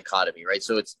of dichotomy, right?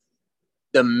 So it's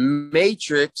the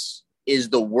Matrix is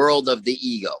the world of the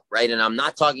ego, right? And I'm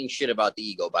not talking shit about the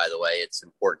ego, by the way. It's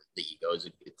important. The ego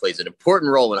it plays an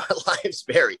important role in our lives,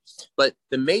 Barry. But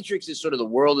the Matrix is sort of the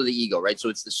world of the ego, right? So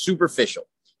it's the superficial.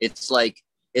 It's like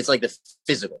the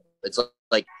physical. It's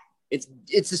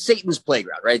the Satan's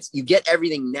playground, right? You get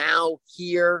everything now,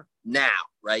 here, now,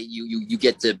 right? You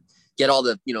get to get all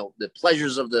the the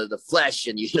pleasures of the flesh,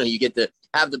 and you get to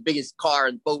have the biggest car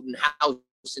and boat and house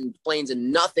and planes,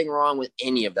 and nothing wrong with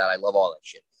any of that. I love all that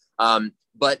shit.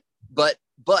 But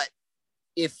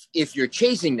if you're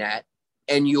chasing that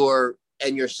and you're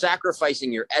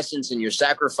sacrificing your essence and you're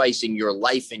sacrificing your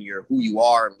life and your who you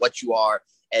are and what you are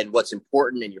and what's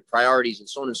important and your priorities and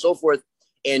so on and so forth,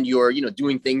 and you're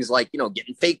doing things like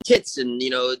getting fake tits and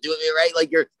doing it right,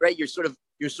 like you're sort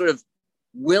of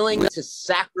willing to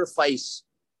sacrifice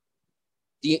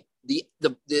the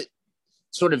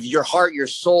sort of your heart, your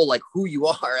soul, like who you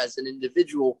are as an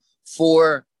individual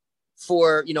for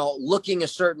looking a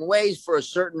certain way, for a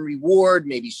certain reward,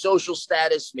 maybe social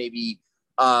status, maybe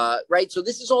right. So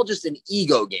this is all just an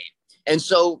ego game. And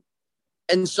so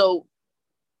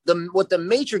what the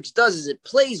Matrix does is it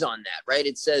plays on that, right?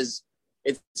 It says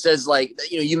like,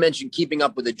 you mentioned keeping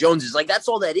up with the Joneses, like that's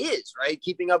all that is, right?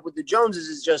 Keeping up with the Joneses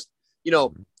is just,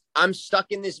 I'm stuck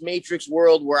in this Matrix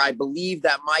world where I believe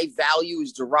that my value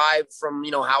is derived from,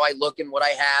 how I look and what I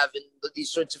have and these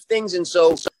sorts of things. And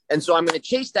so I'm going to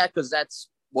chase that because that's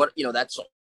what, that's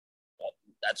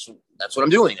what I'm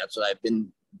doing. That's what I've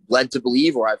been led to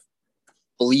believe, or I've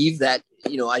believed that,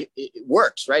 it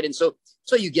works. Right. And so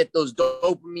you get those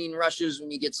dopamine rushes when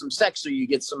you get some sex, or you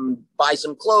get buy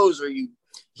some clothes, or you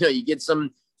get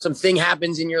something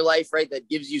happens in your life, right, that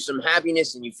gives you some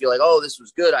happiness and you feel like, oh, this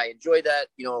was good. I enjoyed that.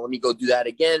 Let me go do that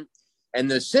again.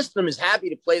 And the system is happy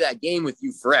to play that game with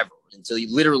you forever until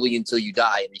you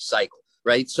die and recycle.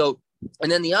 Right. So,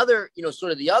 and then the other,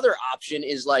 sort of the other option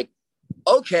is like,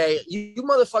 okay, you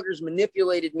motherfuckers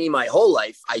manipulated me my whole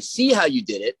life. I see how you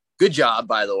did it. Good job,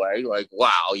 by the way. Like,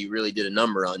 wow, you really did a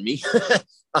number on me.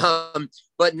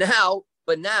 But now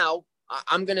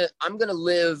I'm going to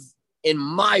live in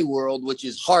my world, which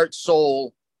is heart,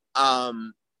 soul,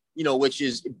 which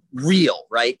is real,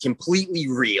 right? Completely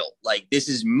real. Like this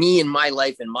is me and my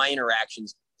life and my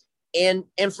interactions. And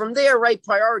from there, right,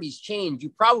 priorities change. You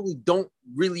probably don't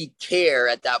really care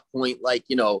at that point. Like,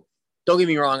 don't get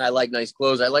me wrong. I like nice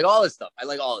clothes. I like all this stuff.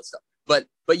 But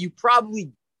you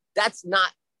probably,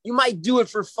 you might do it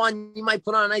for fun. You might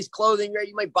put on a nice clothing, right?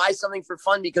 You might buy something for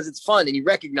fun because it's fun and you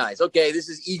recognize, okay, this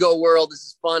is ego world. This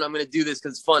is fun. I'm going to do this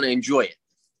because it's fun and enjoy it.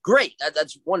 Great.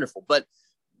 That's wonderful. But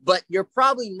you're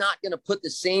probably not going to put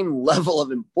the same level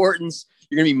of importance.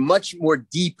 You're going to be much more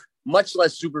deep, much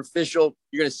less superficial.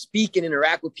 You're going to speak and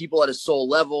interact with people at a soul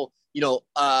level.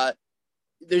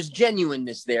 There's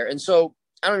genuineness there. And so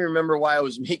I don't remember why I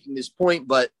was making this point,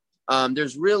 but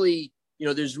there's really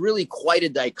quite a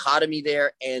dichotomy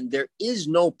there. And there is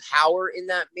no power in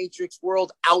that Matrix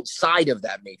world outside of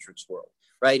that Matrix world.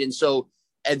 Right. And so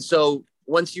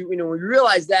once when you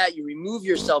realize that, you remove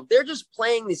yourself, they're just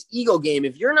playing this ego game.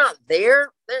 If you're not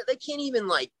there, they can't even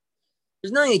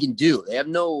there's nothing they can do. They have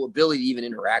no ability to even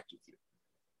interact with you.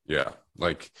 Yeah.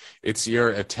 Like it's your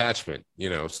attachment,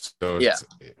 so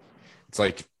it's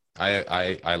like,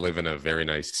 I live in a very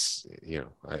nice,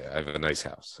 I have a nice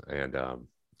house, and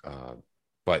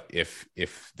but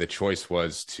if the choice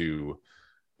was to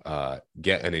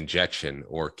get an injection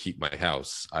or keep my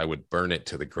house, I would burn it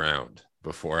to the ground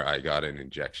before I got an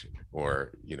injection,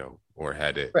 or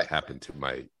had it happen to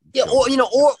my children.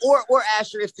 or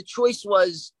Asher, if the choice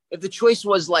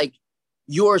was like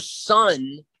your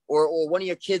son or one of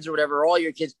your kids or whatever, all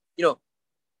your kids,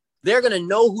 they're going to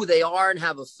know who they are and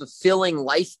have a fulfilling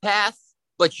life path,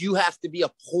 but you have to be you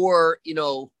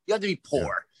have to be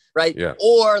poor. Right. Yeah.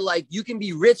 Or like you can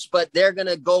be rich, but they're going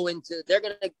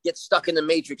to get stuck in the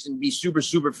matrix and be super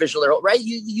superficial. Right.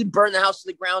 You'd burn the house to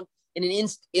the ground in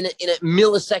in a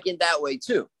millisecond that way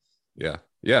too. Yeah.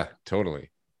 Yeah,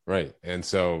 totally. Right. And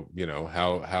so,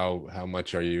 how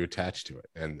much are you attached to it?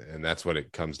 And that's what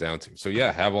it comes down to. So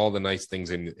yeah, have all the nice things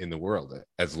in the world,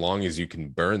 as long as you can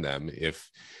burn them if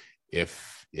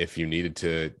you needed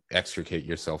to extricate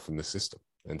yourself from the system.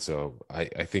 And so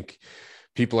I think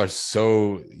people are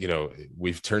so,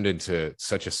 we've turned into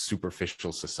such a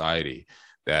superficial society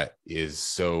that is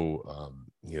so,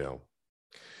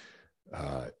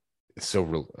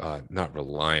 not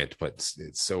reliant, but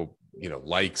it's so,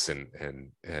 likes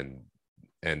and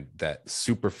that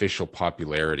superficial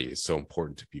popularity is so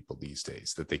important to people these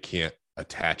days that they can't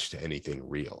attach to anything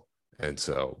real. And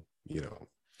so,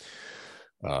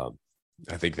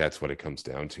 I think that's what it comes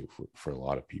down to for a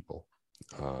lot of people.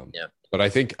 But I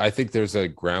think there's a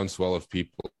groundswell of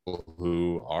people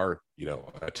who are,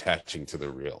 attaching to the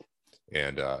real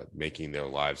and making their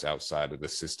lives outside of the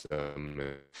system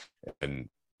and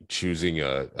choosing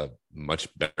a much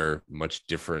better, much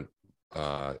different,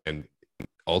 and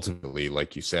ultimately,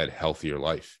 like you said, healthier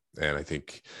life. And I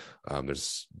think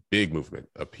there's big movement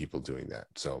of people doing that.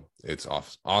 So it's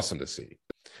awesome to see.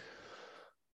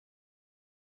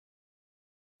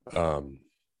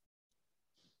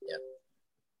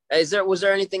 Was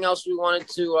there anything else we wanted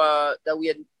to that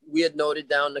we had noted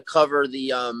down to cover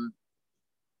the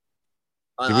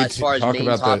as far as main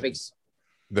topics?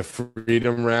 The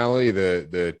Freedom Rally,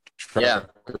 the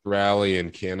truck rally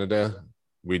in Canada.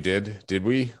 Did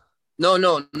we? No.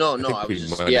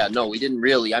 We didn't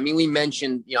really. I mean, we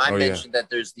mentioned, I mentioned that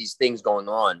there's these things going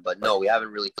on, but no, we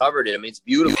haven't really covered it. I mean, it's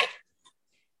beautiful.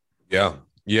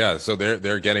 Yeah. So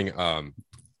they're getting.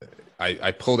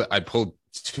 I pulled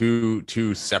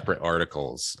two separate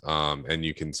articles, and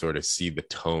you can sort of see the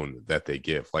tone that they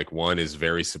give. Like one is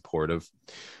very supportive,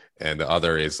 and the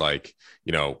other is like,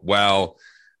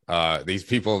 these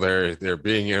people, they're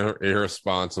being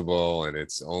irresponsible, and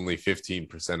it's only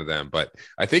 15% of them. But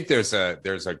I think there's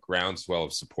a groundswell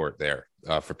of support there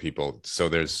for people. So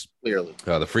there's clearly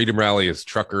the Freedom Rally is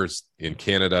truckers in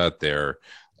Canada. They're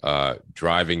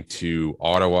driving to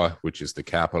Ottawa, which is the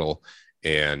capital,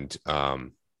 and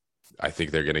I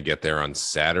think they're going to get there on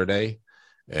Saturday,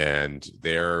 and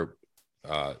they're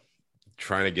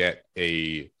trying to get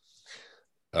a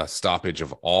stoppage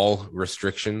of all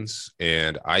restrictions.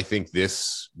 And I think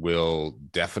people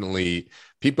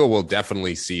will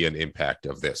definitely see an impact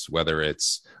of this, whether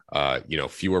it's,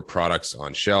 fewer products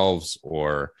on shelves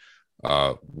or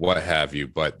what have you,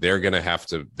 but they're going to have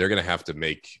to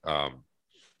make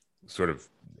sort of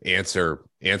answer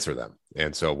them.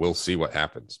 And so we'll see what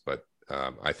happens. But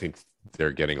I think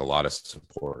they're getting a lot of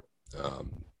support.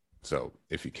 So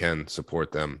if you can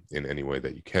support them in any way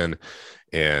that you can.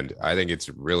 And I think it's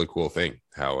a really cool thing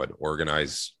how an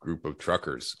organized group of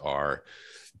truckers are,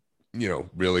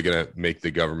 really going to make the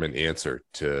government answer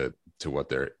to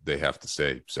what they have to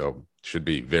say. So it should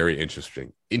be very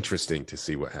interesting to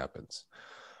see what happens.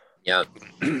 Yeah,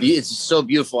 it's so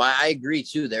beautiful. I agree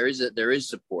too. There is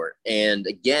support. And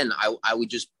again, I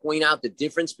would just point out the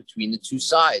difference between the two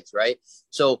sides, right?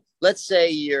 So let's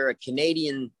say you're a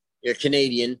Canadian.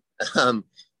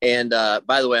 And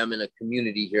by the way, I'm in a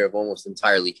community here of almost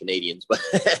entirely Canadians, but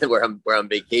where I'm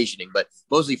vacationing, but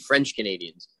mostly French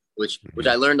Canadians, which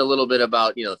I learned a little bit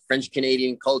about, French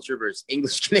Canadian culture versus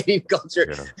English Canadian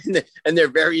culture, and their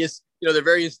various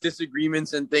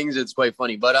disagreements and things. It's quite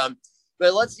funny, but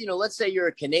let's say you're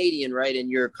a Canadian, right? And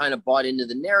you're kind of bought into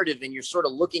the narrative, and you're sort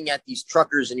of looking at these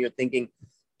truckers, and you're thinking,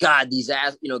 God, these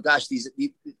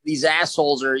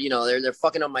assholes are, they're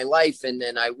fucking up my life. And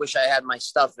I wish I had my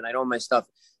stuff and I don't have my stuff.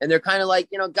 And they're kind of like,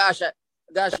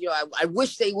 I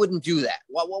wish they wouldn't do that.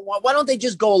 Why don't they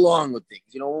just go along with things?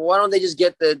 Why don't they just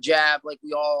get the jab like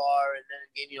we all are? And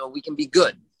then, we can be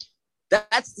good.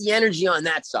 That's the energy on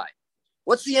that side.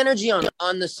 What's the energy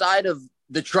on the side of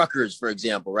the truckers, for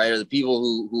example, right? Or the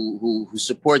people who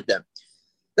support them?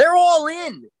 They're all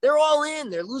in. They're all in.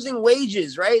 They're losing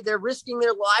wages, right? They're risking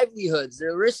their livelihoods.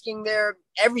 They're risking their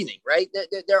everything, right?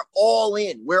 They're all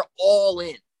in. We're all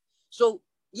in. So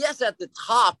yes, at the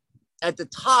top,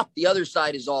 the other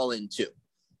side is all in too,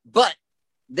 but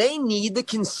they need the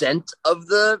consent of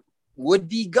the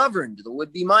would-be governed, the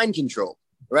would-be mind controlled,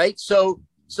 right? So,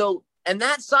 and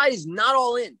that side is not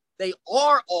all in. They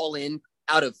are all in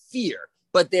out of fear,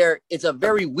 but it's a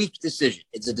very weak decision.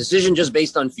 It's a decision just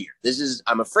based on fear.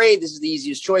 I'm afraid this is the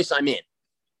easiest choice. I'm in.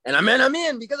 And I'm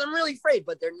in because I'm really afraid,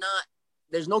 but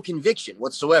there's no conviction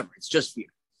whatsoever. It's just fear.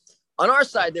 On our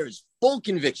side, there is full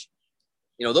conviction.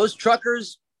 Those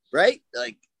truckers, right?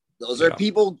 Like those are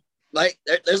people, like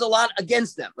there's a lot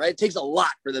against them, right? It takes a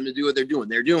lot for them to do what they're doing.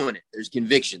 They're doing it. There's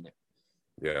conviction there.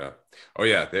 Yeah. Oh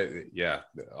yeah.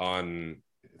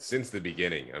 Since the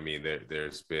beginning, I mean,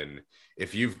 there's been,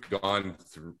 if you've gone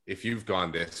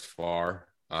this far,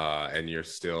 and you're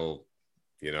still,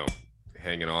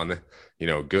 hanging on,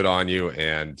 good on you.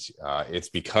 And it's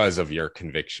because of your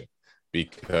conviction,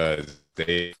 because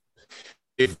they've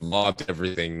lobbed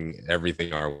everything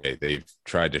our way. They've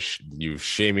tried to use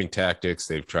shaming tactics.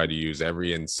 They've tried to use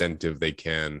every incentive they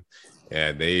can.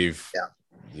 And they've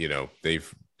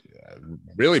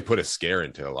really put a scare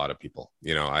into a lot of people.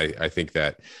 I think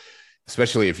that,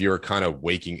 especially if you're kind of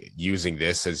using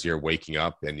this as you're waking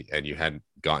up and you hadn't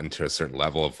gotten to a certain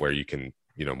level of where you can,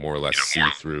 more or less see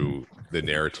through the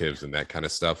narratives and that kind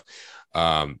of stuff.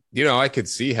 I could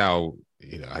see how,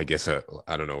 I guess, I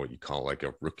don't know what you call it, like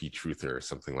a rookie truther or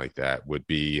something like that would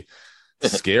be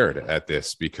scared at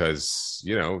this, because,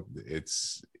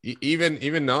 it's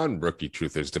even non-rookie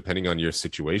truthers, depending on your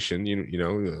situation,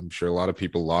 I'm sure a lot of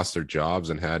people lost their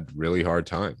jobs and had really hard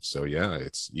times. So yeah,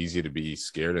 it's easy to be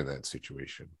scared in that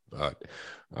situation. But,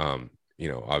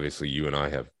 obviously you and I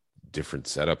have different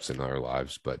setups in our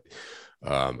lives, but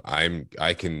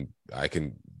I can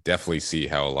definitely see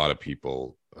how a lot of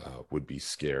people would be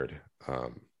scared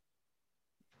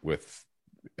with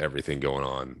everything going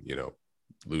on,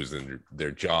 losing their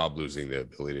job, losing the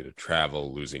ability to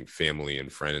travel, losing family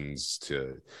and friends,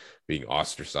 to being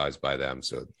ostracized by them.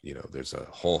 So, there's a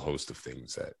whole host of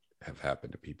things that have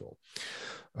happened to people.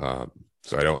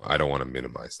 So I don't want to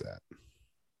minimize that.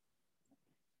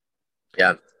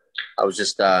 Yeah. I was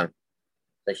just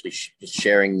actually just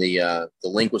sharing the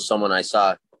link with someone. I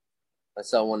saw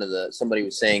somebody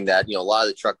was saying that, a lot of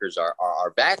the truckers are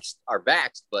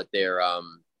vaxxed, but they're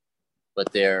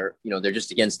they're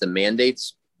just against the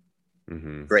mandates.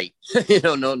 Mm-hmm. Great.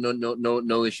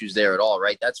 No issues there at all,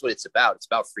 right? That's what it's about. It's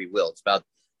about free will. It's about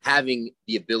having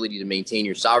the ability to maintain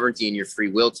your sovereignty and your free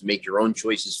will to make your own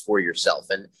choices for yourself.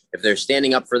 And if they're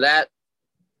standing up for that,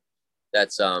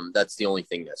 that's the only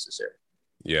thing necessary.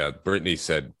 Yeah, Brittany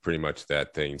said pretty much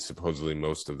that thing. Supposedly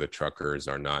most of the truckers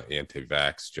are not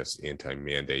anti-vax, just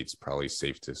anti-mandates. Probably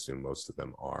safe to assume most of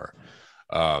them are.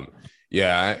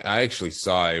 Yeah, I actually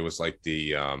saw, it was like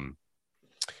the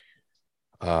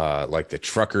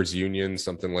truckers union,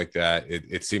 something like that.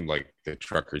 It seemed like the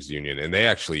truckers union, and they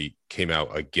actually came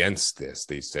out against this.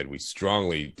 They said, we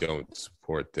strongly don't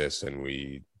support this, and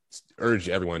we urge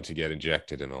everyone to get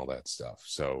injected and all that stuff.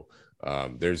 So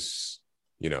there's,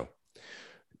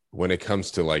 when it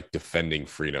comes to like defending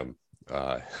freedom,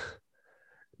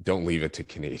 don't leave it to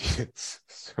Canadians.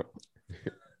 So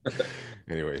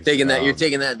anyways, you're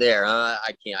taking that there.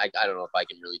 I can't. I don't know if I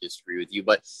can really disagree with you,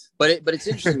 but it's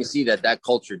interesting to see that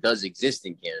culture does exist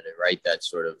in Canada, right? That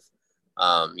sort of,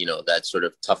 that sort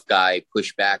of tough guy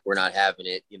pushback. We're not having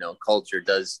it. Culture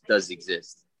does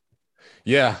exist.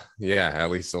 Yeah,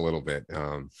 at least a little bit.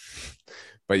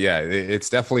 But yeah, it's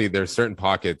definitely, there's certain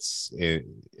pockets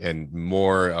and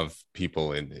more of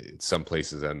people in some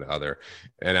places than the other.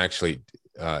 And actually,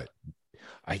 I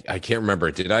can't remember.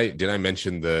 Did I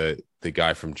mention the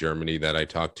guy from Germany that I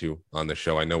talked to on the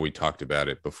show? I know we talked about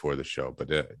it before the show, but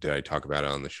did I talk about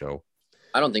it on the show?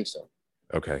 I don't think so.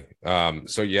 Okay.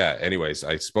 So yeah, anyways,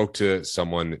 I spoke to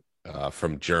someone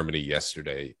from Germany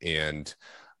yesterday, and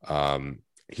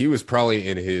he was probably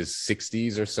in his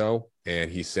 60s or so.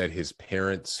 And he said his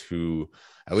parents, who,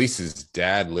 at least his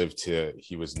dad lived to,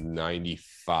 he was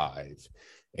 95,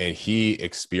 and he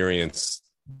experienced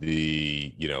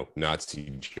the,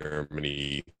 Nazi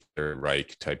Germany, Third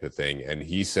Reich type of thing. And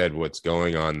he said what's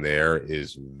going on there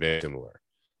is very similar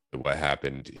to what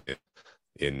happened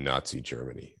in Nazi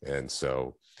Germany. And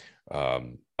so,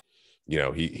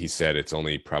 he said it's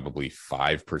only probably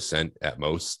 5% at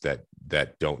most that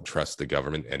don't trust the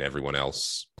government, and everyone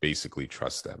else basically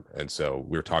trusts them. And so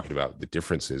we're talking about the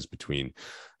differences between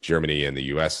Germany and the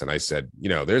US. And I said,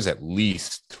 there's at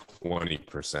least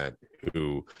 20%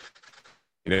 who,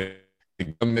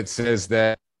 the government says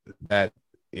that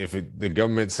the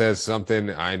government says something,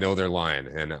 I know they're lying,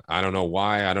 and I don't know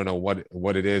why, I don't know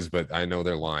what it is, but I know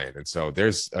they're lying. And so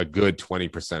there's a good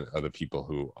 20% of the people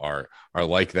who are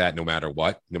like that. No matter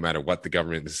what the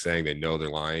government is saying, they know they're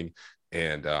lying.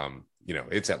 And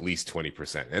it's at least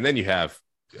 20%. And then you have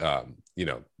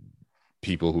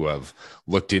people who have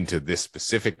looked into this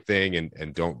specific thing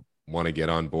and don't want to get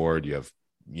on board. You have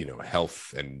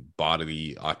health and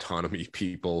bodily autonomy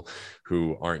people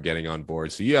who aren't getting on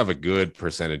board. So you have a good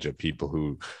percentage of people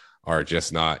who are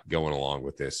just not going along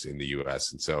with this in the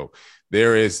US. And so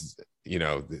there is,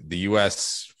 the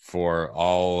US, for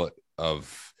all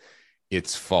of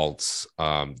its faults,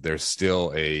 there's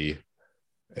still a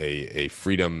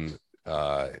freedom,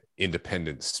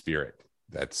 independent spirit.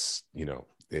 That's,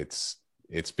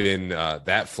 it's been,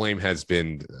 that flame has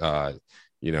been,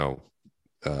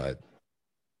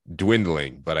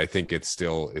 dwindling, but I think it's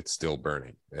still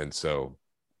burning. And so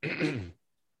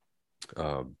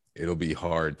it'll be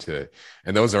hard to,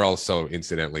 and those are also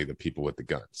incidentally the people with the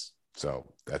guns.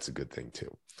 So that's a good thing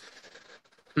too.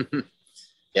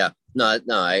 Yeah, no,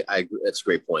 I agree. That's a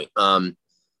great point.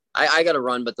 I got to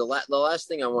run, but the last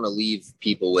thing I want to leave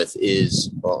people with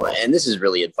is, and this is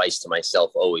really advice to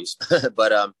myself always,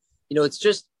 but it's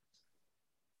just,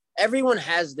 everyone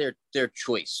has their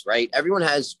choice, right? Everyone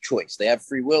has choice. They have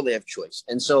free will, they have choice.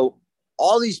 And so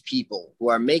all these people who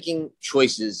are making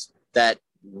choices that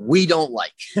we don't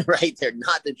like, right? They're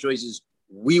not the choices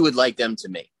we would like them to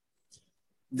make.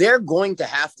 They're going to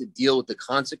have to deal with the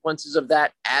consequences of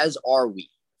that, as are we,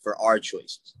 for our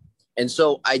choices. And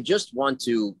so I just want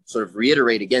to sort of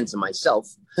reiterate again to myself,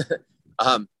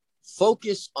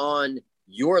 focus on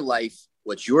your life,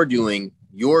 what you're doing,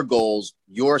 your goals,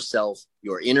 yourself,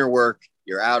 your inner work,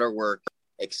 your outer work,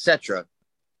 etc.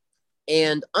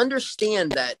 And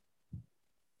understand that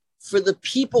for the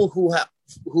people who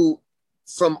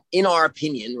from, in our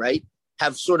opinion, right,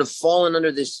 have sort of fallen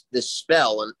under this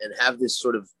spell and have this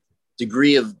sort of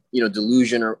degree of,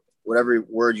 delusion, or whatever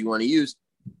word you want to use,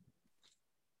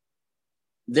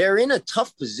 they're in a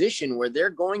tough position where they're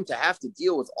going to have to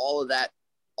deal with all of that,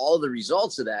 all of the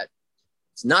results of that.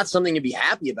 It's not something to be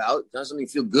happy about. It's not something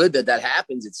to feel good that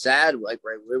happens. It's sad. Like,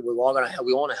 right, we're all gonna help.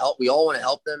 We want to help. We all want to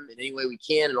help them in any way we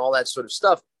can, and all that sort of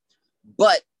stuff.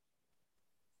 But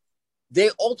they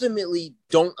ultimately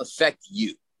don't affect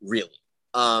you, really.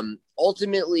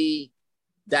 Ultimately,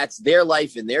 that's their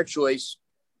life and their choice.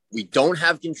 We don't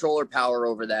have control or power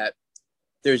over that.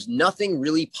 There's nothing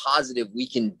really positive we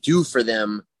can do for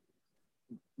them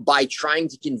by trying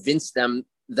to convince them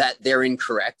that they're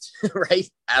incorrect, right?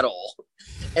 At all.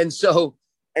 And so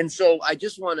I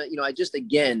just want to,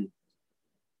 again,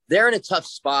 they're in a tough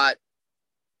spot.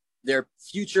 Their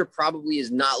future probably is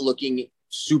not looking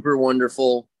super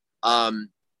wonderful. But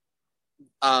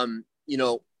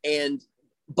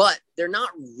they're not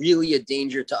really a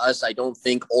danger to us, I don't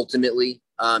think, ultimately,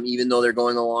 even though they're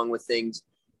going along with things.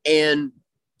 And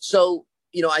so,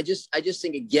 I just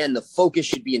think, again, the focus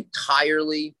should be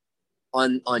entirely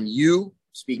on you,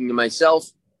 speaking to myself,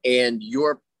 and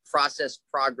your process,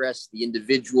 progress, the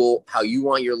individual, how you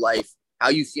want your life, how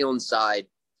you feel inside,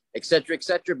 et cetera,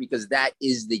 because that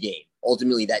is the game.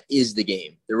 Ultimately, that is the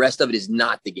game. The rest of it is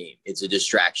not the game. It's a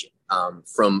distraction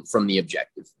from the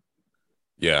objective.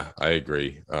 Yeah, I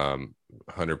agree.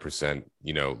 100%,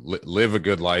 live a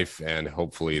good life, and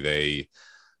hopefully they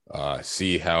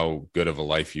see how good of a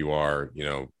life you are,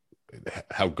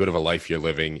 how good of a life you're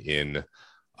living in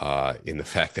the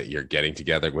fact that you're getting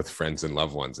together with friends and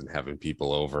loved ones and having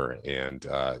people over and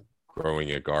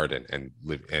growing a garden and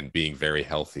being very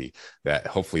healthy. That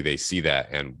hopefully they see that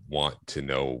and want to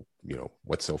know,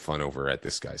 what's so fun over at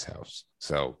this guy's house.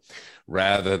 So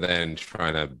rather than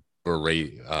trying to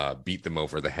beat them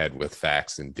over the head with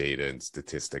facts and data and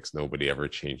statistics, nobody ever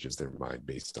changes their mind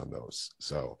based on those.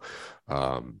 So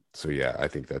yeah, I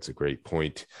think that's a great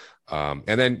point. And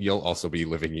then you'll also be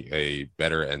living a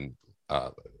better and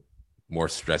more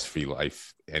stress-free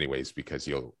life anyways, because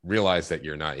you'll realize that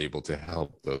you're not able to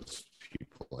help those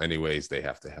people anyways. They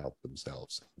have to help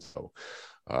themselves. So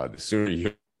the sooner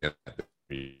you get that,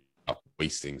 you're not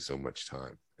wasting so much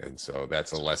time. And so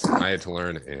that's a lesson I had to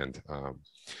learn, and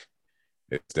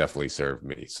it's definitely served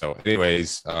me. So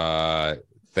anyways,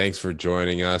 thanks for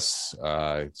joining us.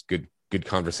 It's good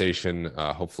conversation.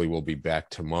 Hopefully we'll be back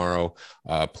tomorrow.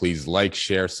 Please like,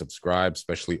 share, subscribe,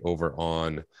 especially over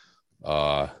on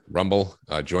Rumble.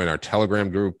 Join our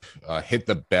Telegram group. Hit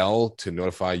the bell to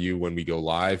notify you when we go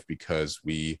live, because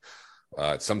we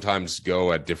sometimes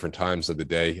go at different times of the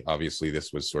day. Obviously,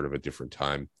 this was sort of a different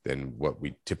time than what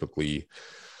we typically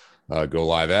go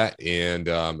live at. And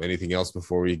anything else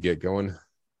before we get going?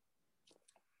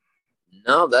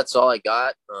 No, that's all I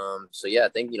got. So yeah, I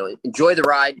think, enjoy the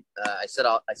ride. I said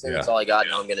that's all I got.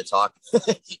 Now I'm going to talk.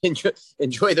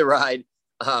 enjoy the ride.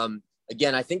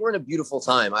 Again, I think we're in a beautiful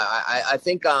time. I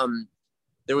think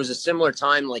there was a similar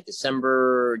time, like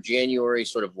December, January,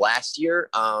 sort of last year,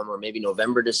 or maybe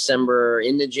November, December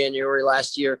into January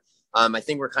last year. I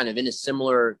think we're kind of in a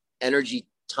similar energy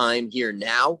time here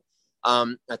now.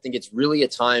 I think it's really a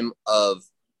time of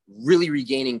really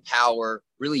regaining power,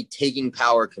 really taking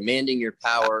power, commanding your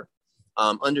power,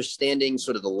 understanding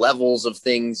sort of the levels of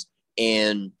things,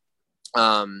 and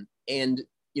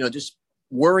just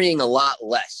worrying a lot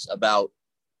less about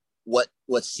what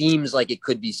seems like it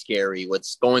could be scary,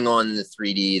 what's going on in the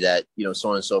 3D, that, so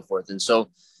on and so forth. And so,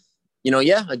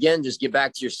 again, just get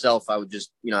back to yourself. I would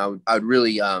just, I would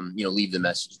really, leave the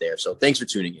message there. So thanks for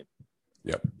tuning in.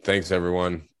 Yep. Thanks,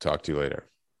 everyone. Talk to you later.